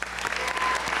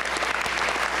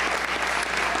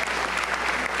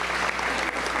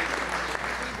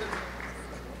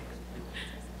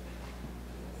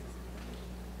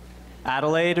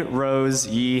 Adelaide Rose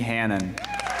Yee Hannon.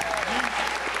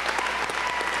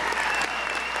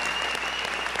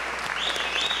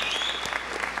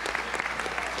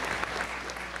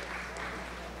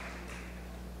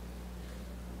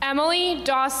 Emily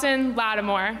Dawson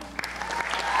Lattimore.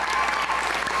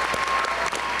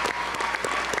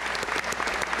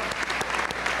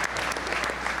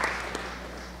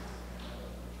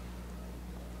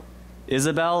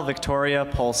 Isabel Victoria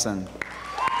Polson.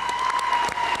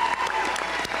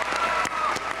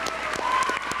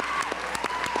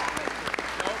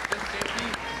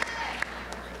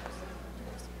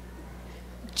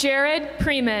 Jared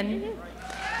Preeman.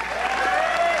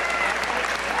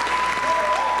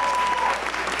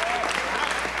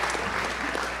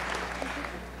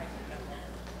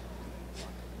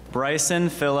 Bryson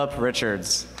Phillip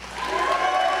Richards.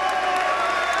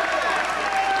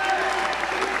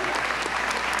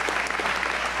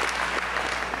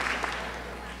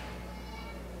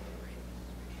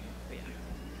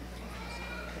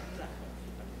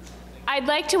 I'd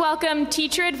like to welcome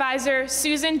teacher advisor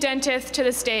Susan Dentith to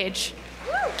the stage.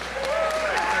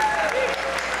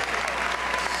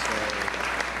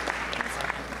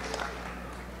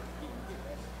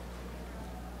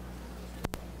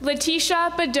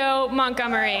 Letitia Badeau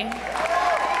Montgomery.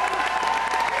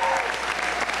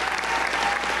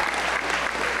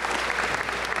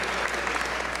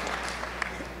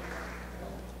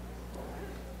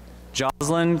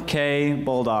 Jocelyn K.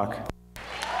 Bulldog.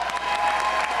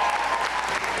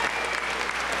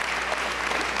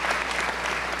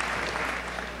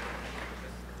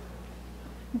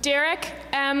 Derek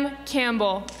M.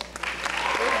 Campbell.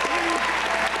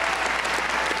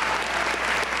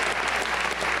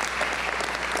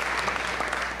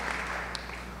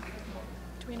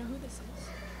 Do we know who this is?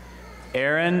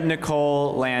 Erin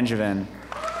Nicole Langevin.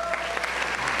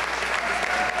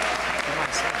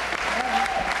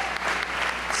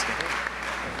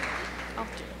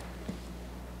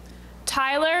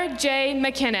 Tyler J.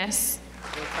 McInnes.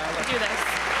 Do this.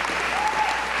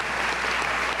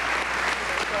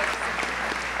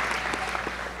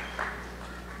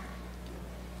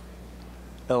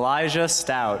 Elijah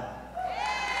Stout.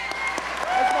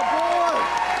 That's my boy.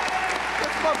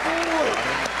 That's my boy.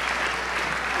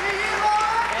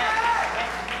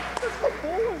 That's my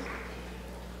boy.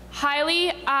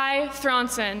 Hailey I.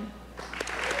 Thronson.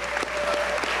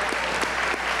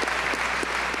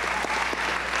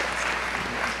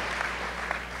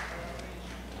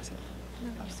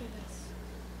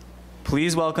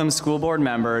 Please welcome school board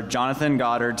member Jonathan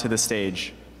Goddard to the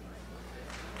stage.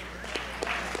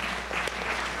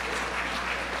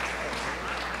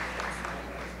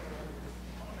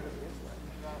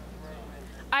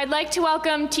 I'd like to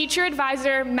welcome teacher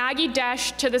advisor Maggie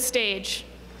Desch to the stage.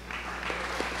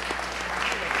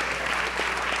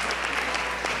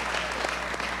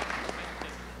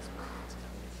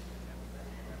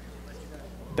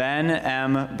 Ben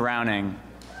M. Browning.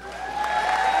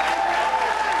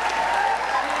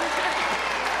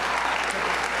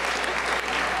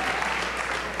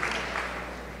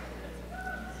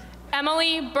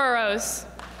 Emily Burrows.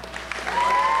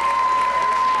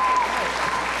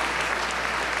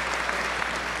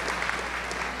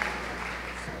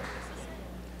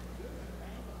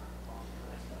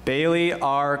 Bailey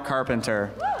R.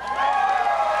 Carpenter.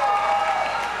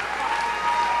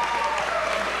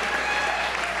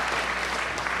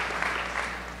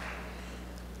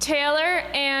 Taylor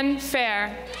Ann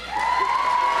Fair.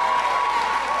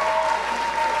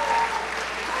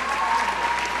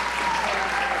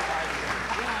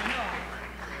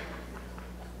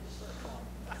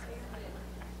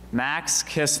 Max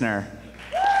Kistner.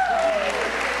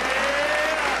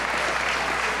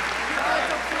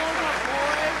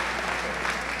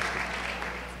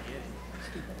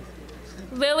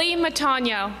 Lily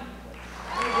Matano.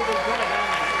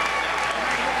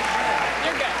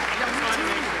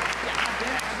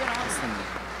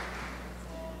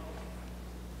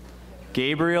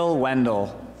 Gabriel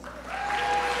Wendell.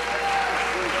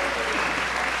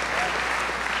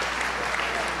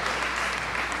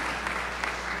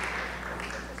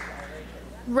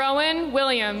 Rowan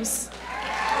Williams.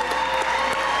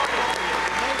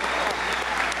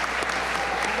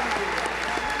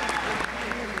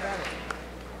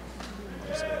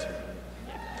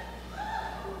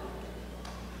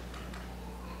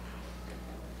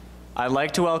 I'd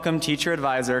like to welcome teacher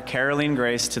advisor Caroline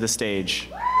Grace to the stage.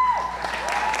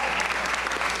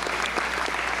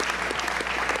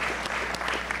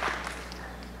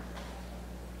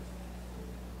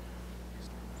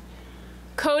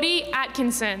 Cody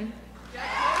Atkinson.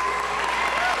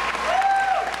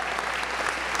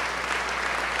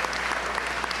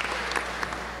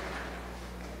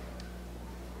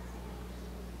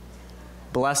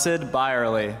 Blessed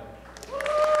Byerly.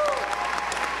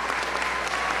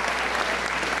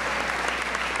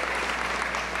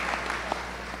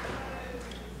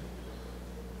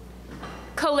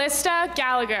 Olivia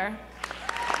Gallagher.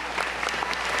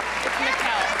 It's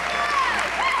Mikkel.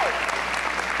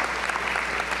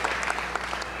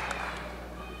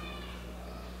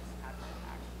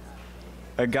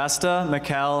 Augusta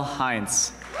Mikkel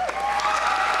Heinz.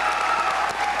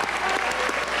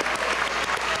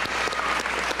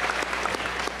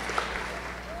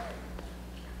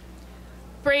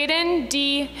 Braden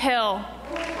D. Hill.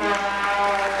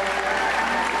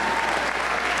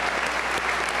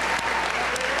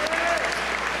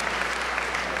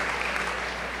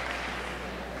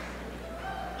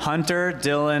 Hunter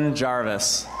Dylan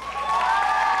Jarvis.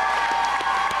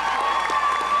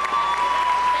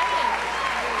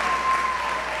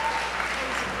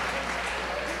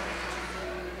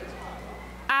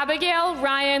 Abigail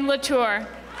Ryan Latour.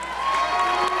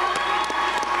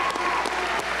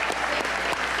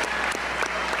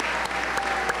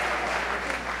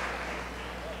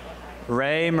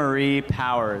 Ray Marie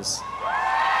Powers.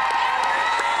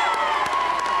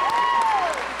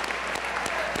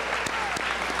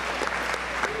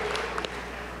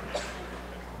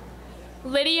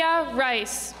 Lydia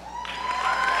Rice.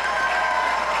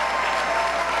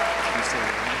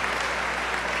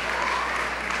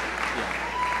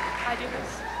 I do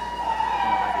this.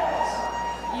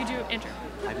 You do enter.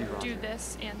 I do Do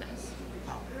this and this.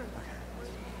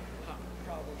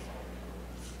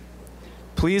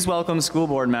 Please welcome school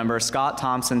board member Scott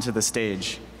Thompson to the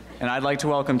stage. And I'd like to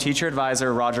welcome teacher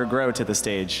advisor Roger Groh to the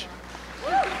stage.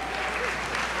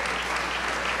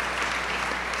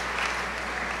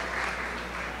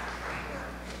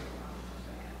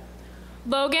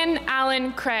 Logan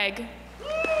Allen Craig.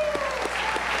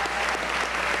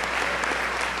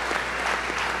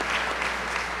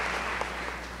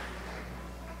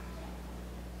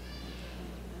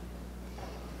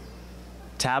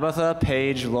 Tabitha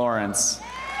Paige Lawrence.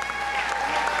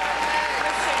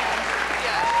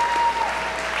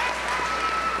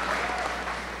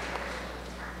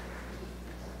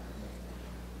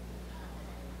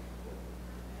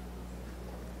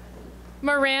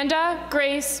 Miranda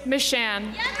Grace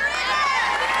Mishan.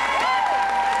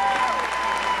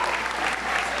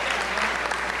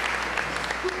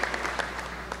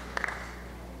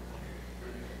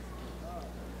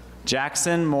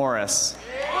 Jackson Morris.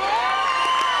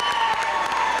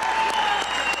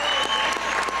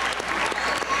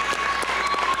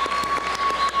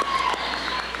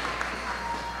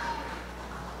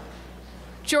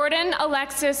 Jordan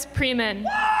Alexis Preman.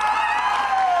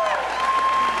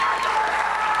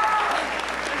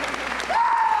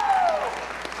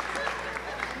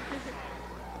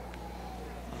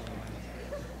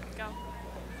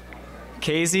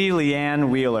 Casey Leanne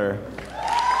Wheeler.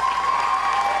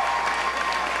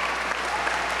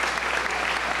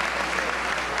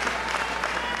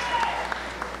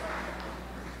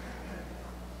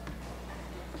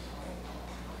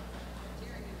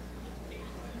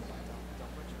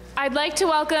 I'd like to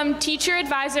welcome teacher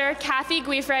advisor Kathy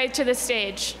Guifre to the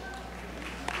stage.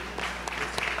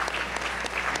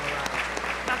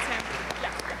 That's him.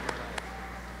 Yeah.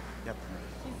 Yep.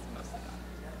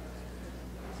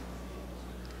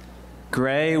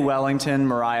 Gray Wellington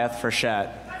Mariah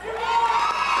Frechette.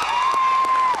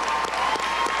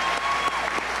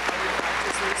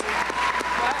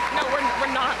 No,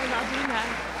 we're not doing that.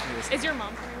 Is your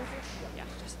mom coming with you? Yeah,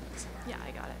 yeah,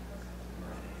 I got it.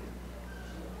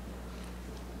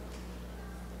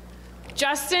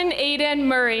 Justin Aiden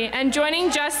Murray, and joining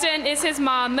Justin is his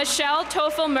mom, Michelle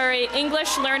Toffel Murray,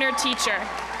 English learner teacher.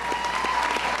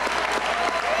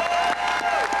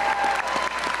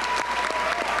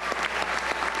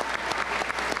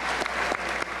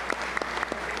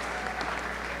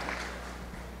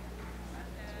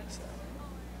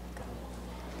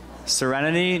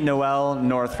 Serenity Noel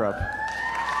Northrop.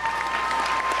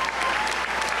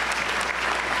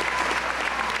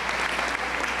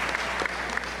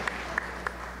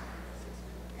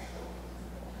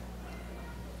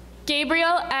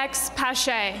 Gabriel X.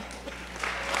 Pache.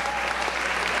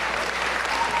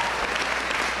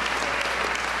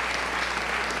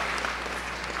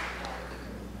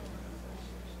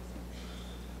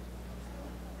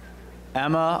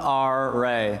 Emma R.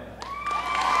 Ray.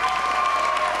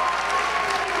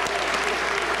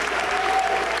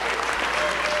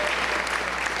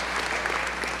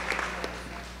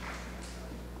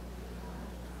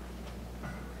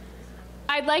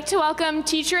 I'd like to welcome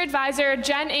teacher advisor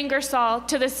Jen Ingersoll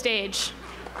to the stage.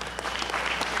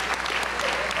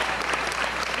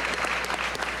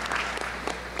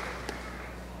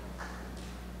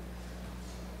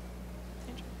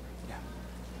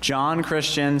 John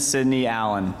Christian Sidney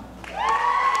Allen.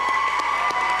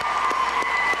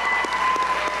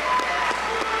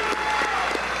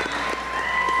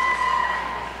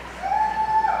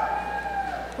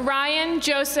 Ryan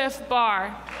Joseph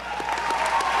Barr.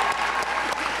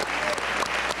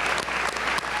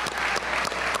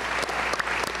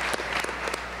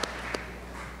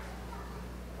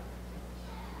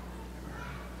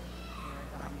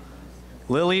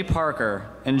 Lily Parker,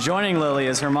 and joining Lily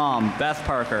is her mom, Beth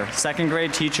Parker, second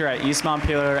grade teacher at East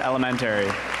Montpelier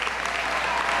Elementary.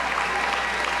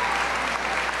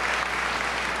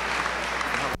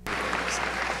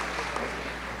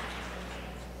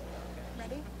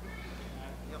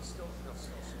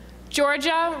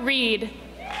 Georgia Reed.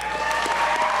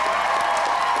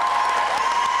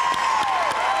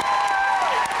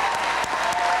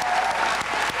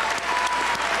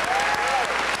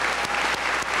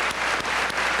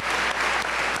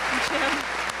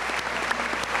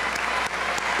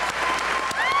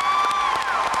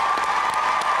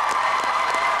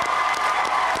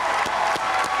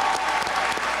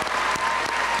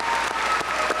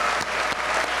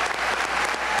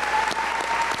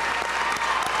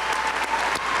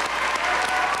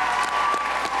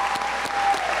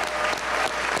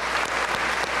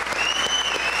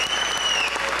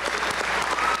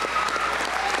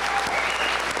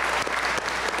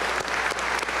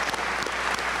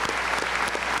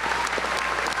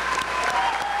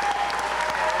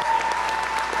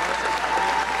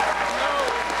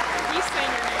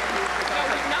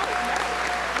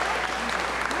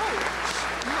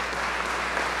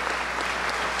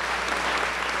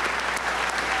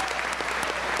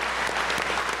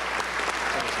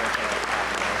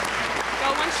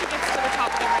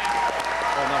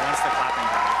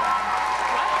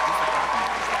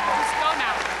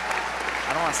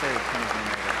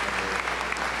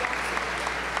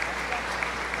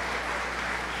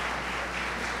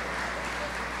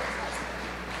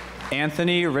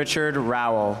 Anthony Richard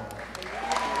Rowell.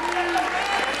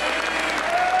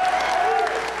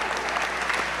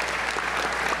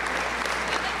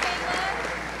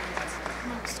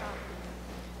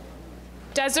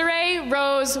 Desiree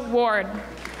Rose Ward.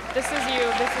 This is you,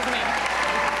 this is me.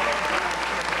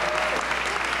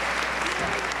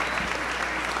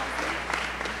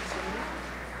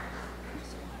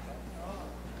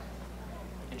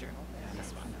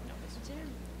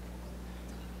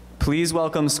 Please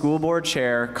welcome School Board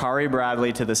Chair Kari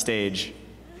Bradley to the stage.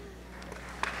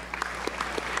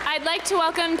 I'd like to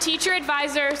welcome Teacher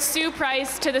Advisor Sue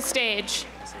Price to the stage.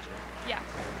 Yeah.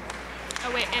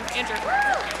 Oh wait, and Andrew.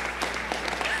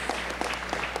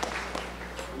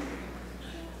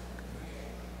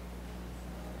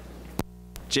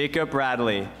 Jacob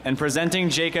Bradley, and presenting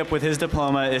Jacob with his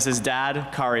diploma is his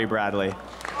dad, Kari Bradley. Will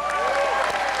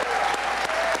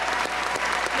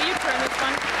you turn this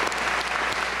one?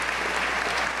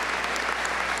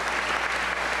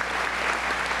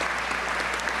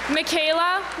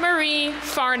 Michaela Marie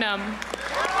Farnham.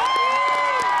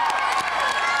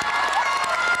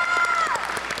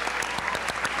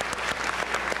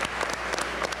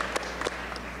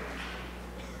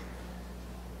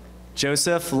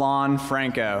 Joseph Lon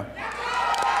Franco.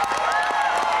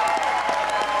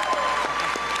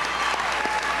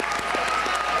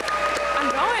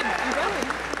 I'm going.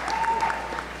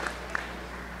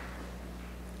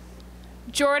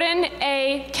 Jordan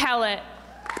A. Kellett.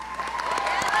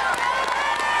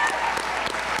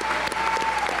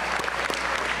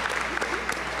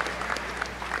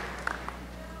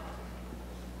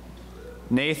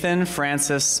 Nathan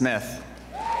Francis Smith.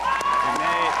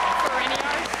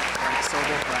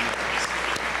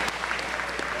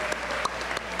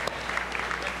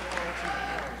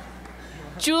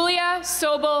 Julia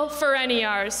Sobel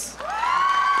Fereniars.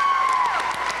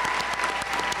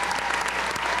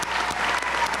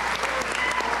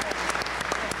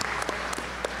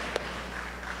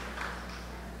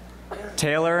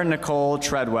 Taylor Nicole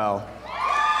Treadwell.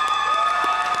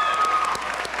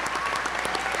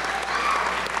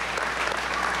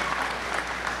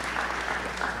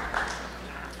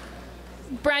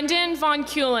 Brendan Von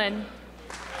Kuhlen.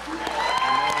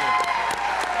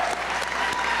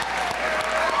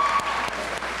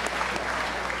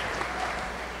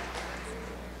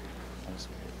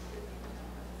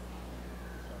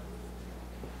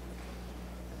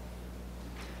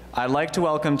 I'd like to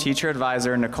welcome Teacher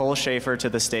Advisor Nicole Schaefer to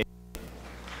the stage.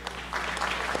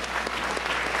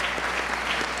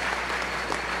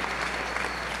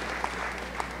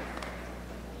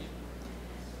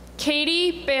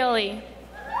 Katie Bailey.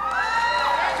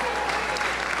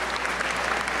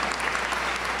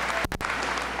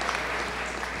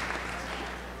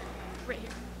 Right here.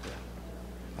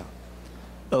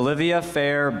 Olivia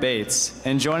Fair Bates,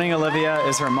 and joining Olivia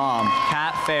is her mom,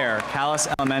 Kat Fair, Callis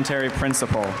Elementary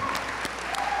Principal.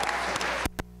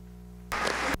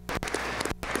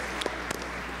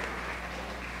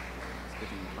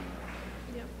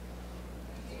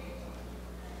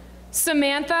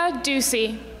 Samantha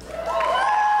Ducey.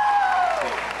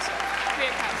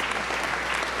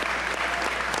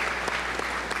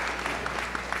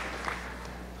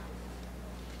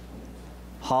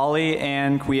 Holly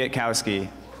Ann Kwiatkowski.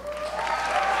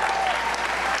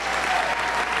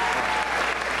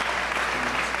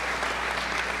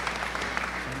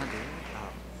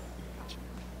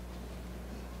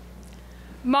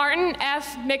 Martin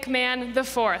F. McMahon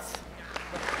IV. Oh,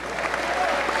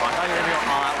 I thought you were going to go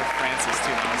all out with Francis,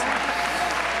 too.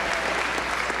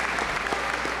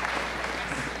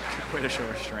 Way to show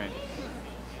restraint.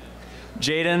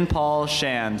 Jaden Paul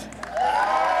Shand.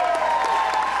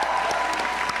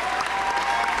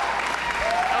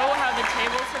 Oh, how the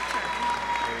tables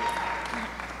have turned.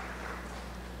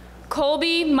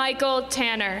 Colby Michael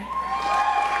Tanner.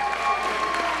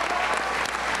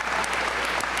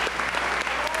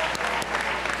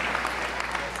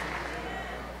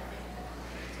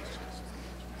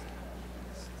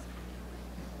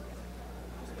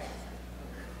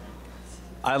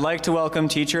 I'd like to welcome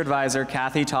Teacher Advisor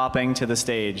Kathy Topping to the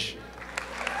stage.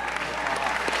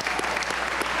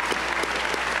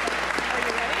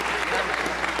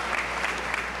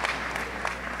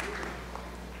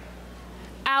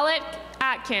 Alec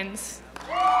Atkins.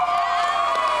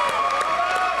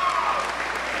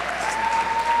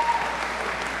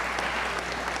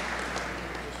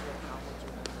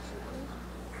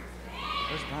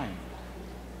 Where's Brian?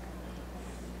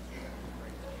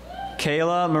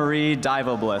 Kayla Marie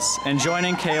Divoblis, and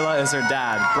joining Kayla is her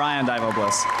dad, Brian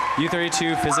Divoblis,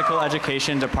 U-32 Physical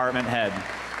Education Department Head.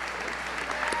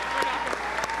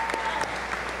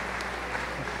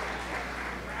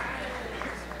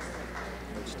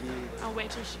 I'll wait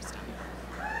till she's done.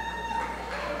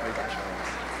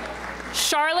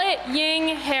 Charlotte Ying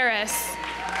Harris.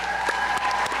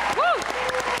 Woo!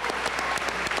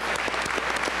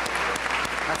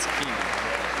 That's Keenan.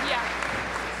 Yeah.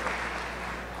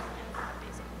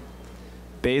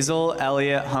 Basil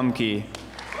Elliott Humke.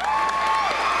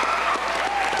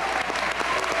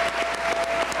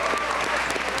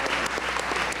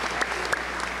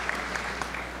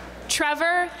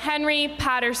 Trevor Henry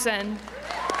Patterson.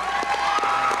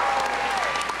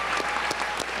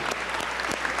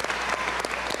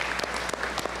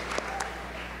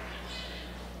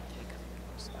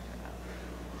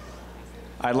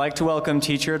 I'd like to welcome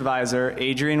Teacher Advisor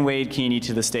Adrian Wade Keeney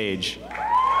to the stage.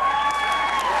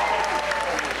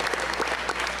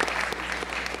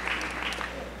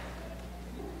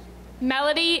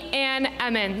 Melody Ann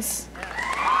Emmons.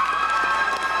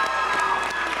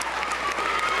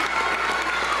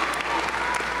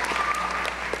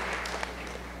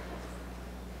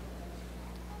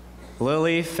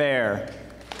 Lily Fair.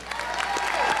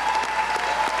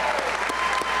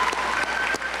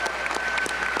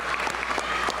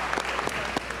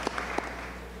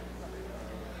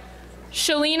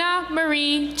 Shalina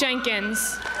Marie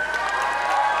Jenkins.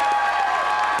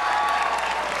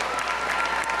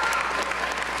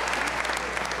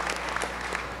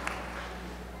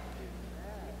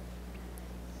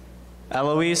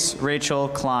 Eloise Rachel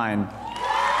Klein.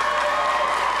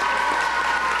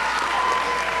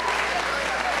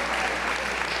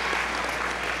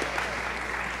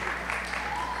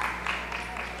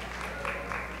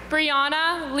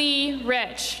 Brianna Lee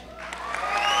Rich.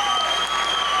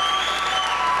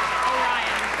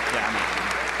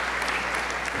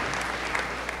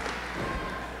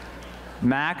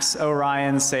 Max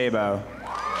Orion Sabo.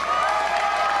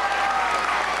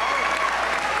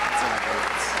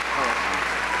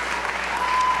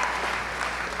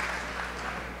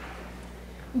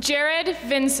 Jared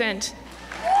Vincent.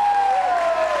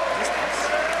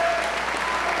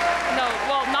 No,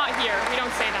 well, not here. We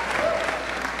don't say that.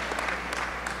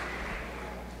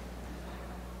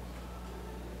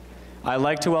 I'd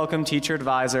like to welcome Teacher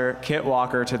Advisor Kit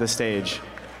Walker to the stage.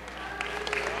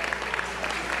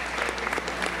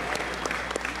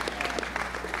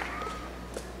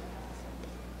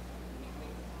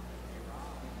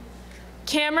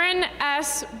 Cameron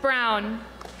S. Brown.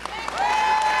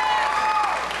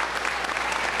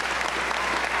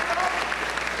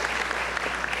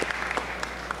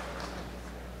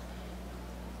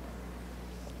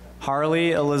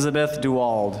 Harley Elizabeth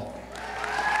Duwald.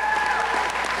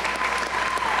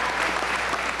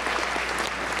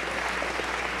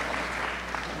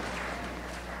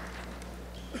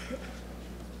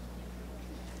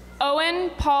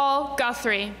 Owen Paul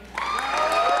Guthrie.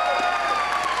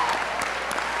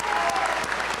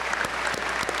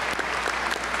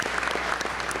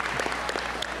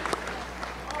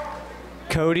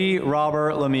 Cody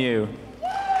Robert Lemieux.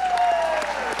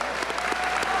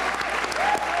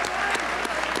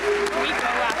 We go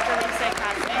after these.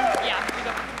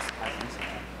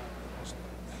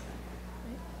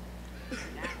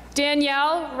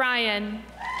 Danielle Ryan.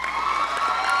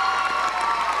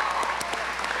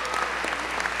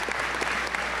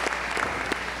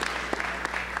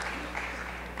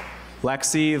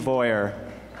 Lexi Voyer.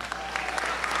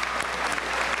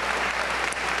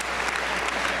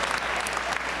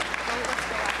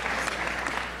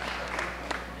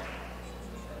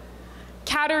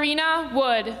 Katarina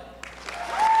Wood.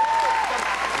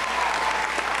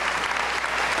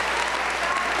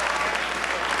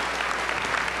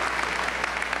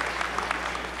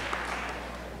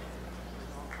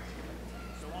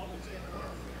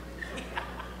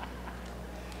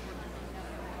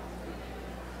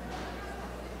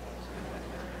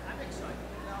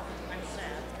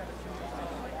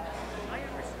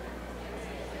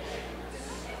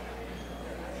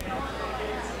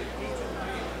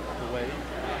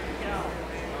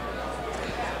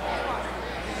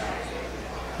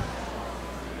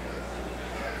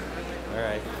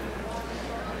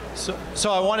 So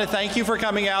I want to thank you for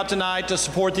coming out tonight to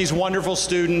support these wonderful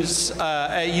students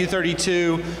at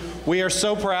U-32. We are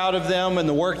so proud of them and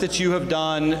the work that you have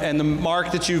done and the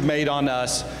mark that you've made on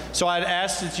us. So I'd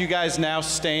ask that you guys now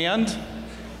stand,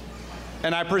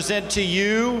 and I present to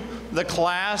you the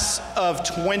class of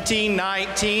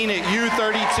 2019 at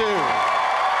U-32.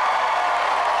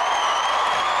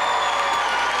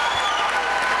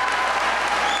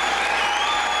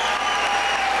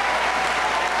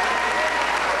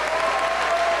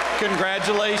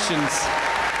 Congratulations,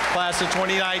 class of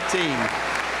 2019.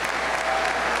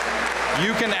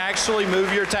 You can actually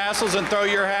move your tassels and throw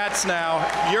your hats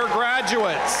now. You're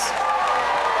graduates.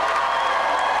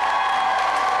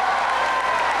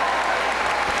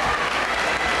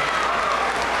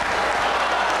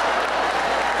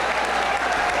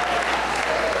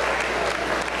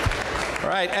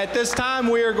 At this time,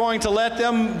 we are going to let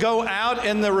them go out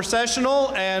in the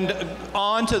recessional and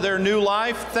on to their new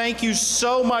life. Thank you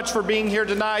so much for being here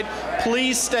tonight.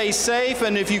 Please stay safe,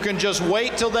 and if you can just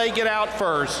wait till they get out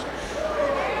first.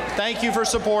 Thank you for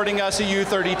supporting us at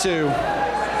U-32.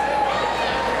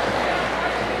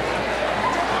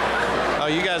 Oh,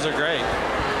 you guys are great.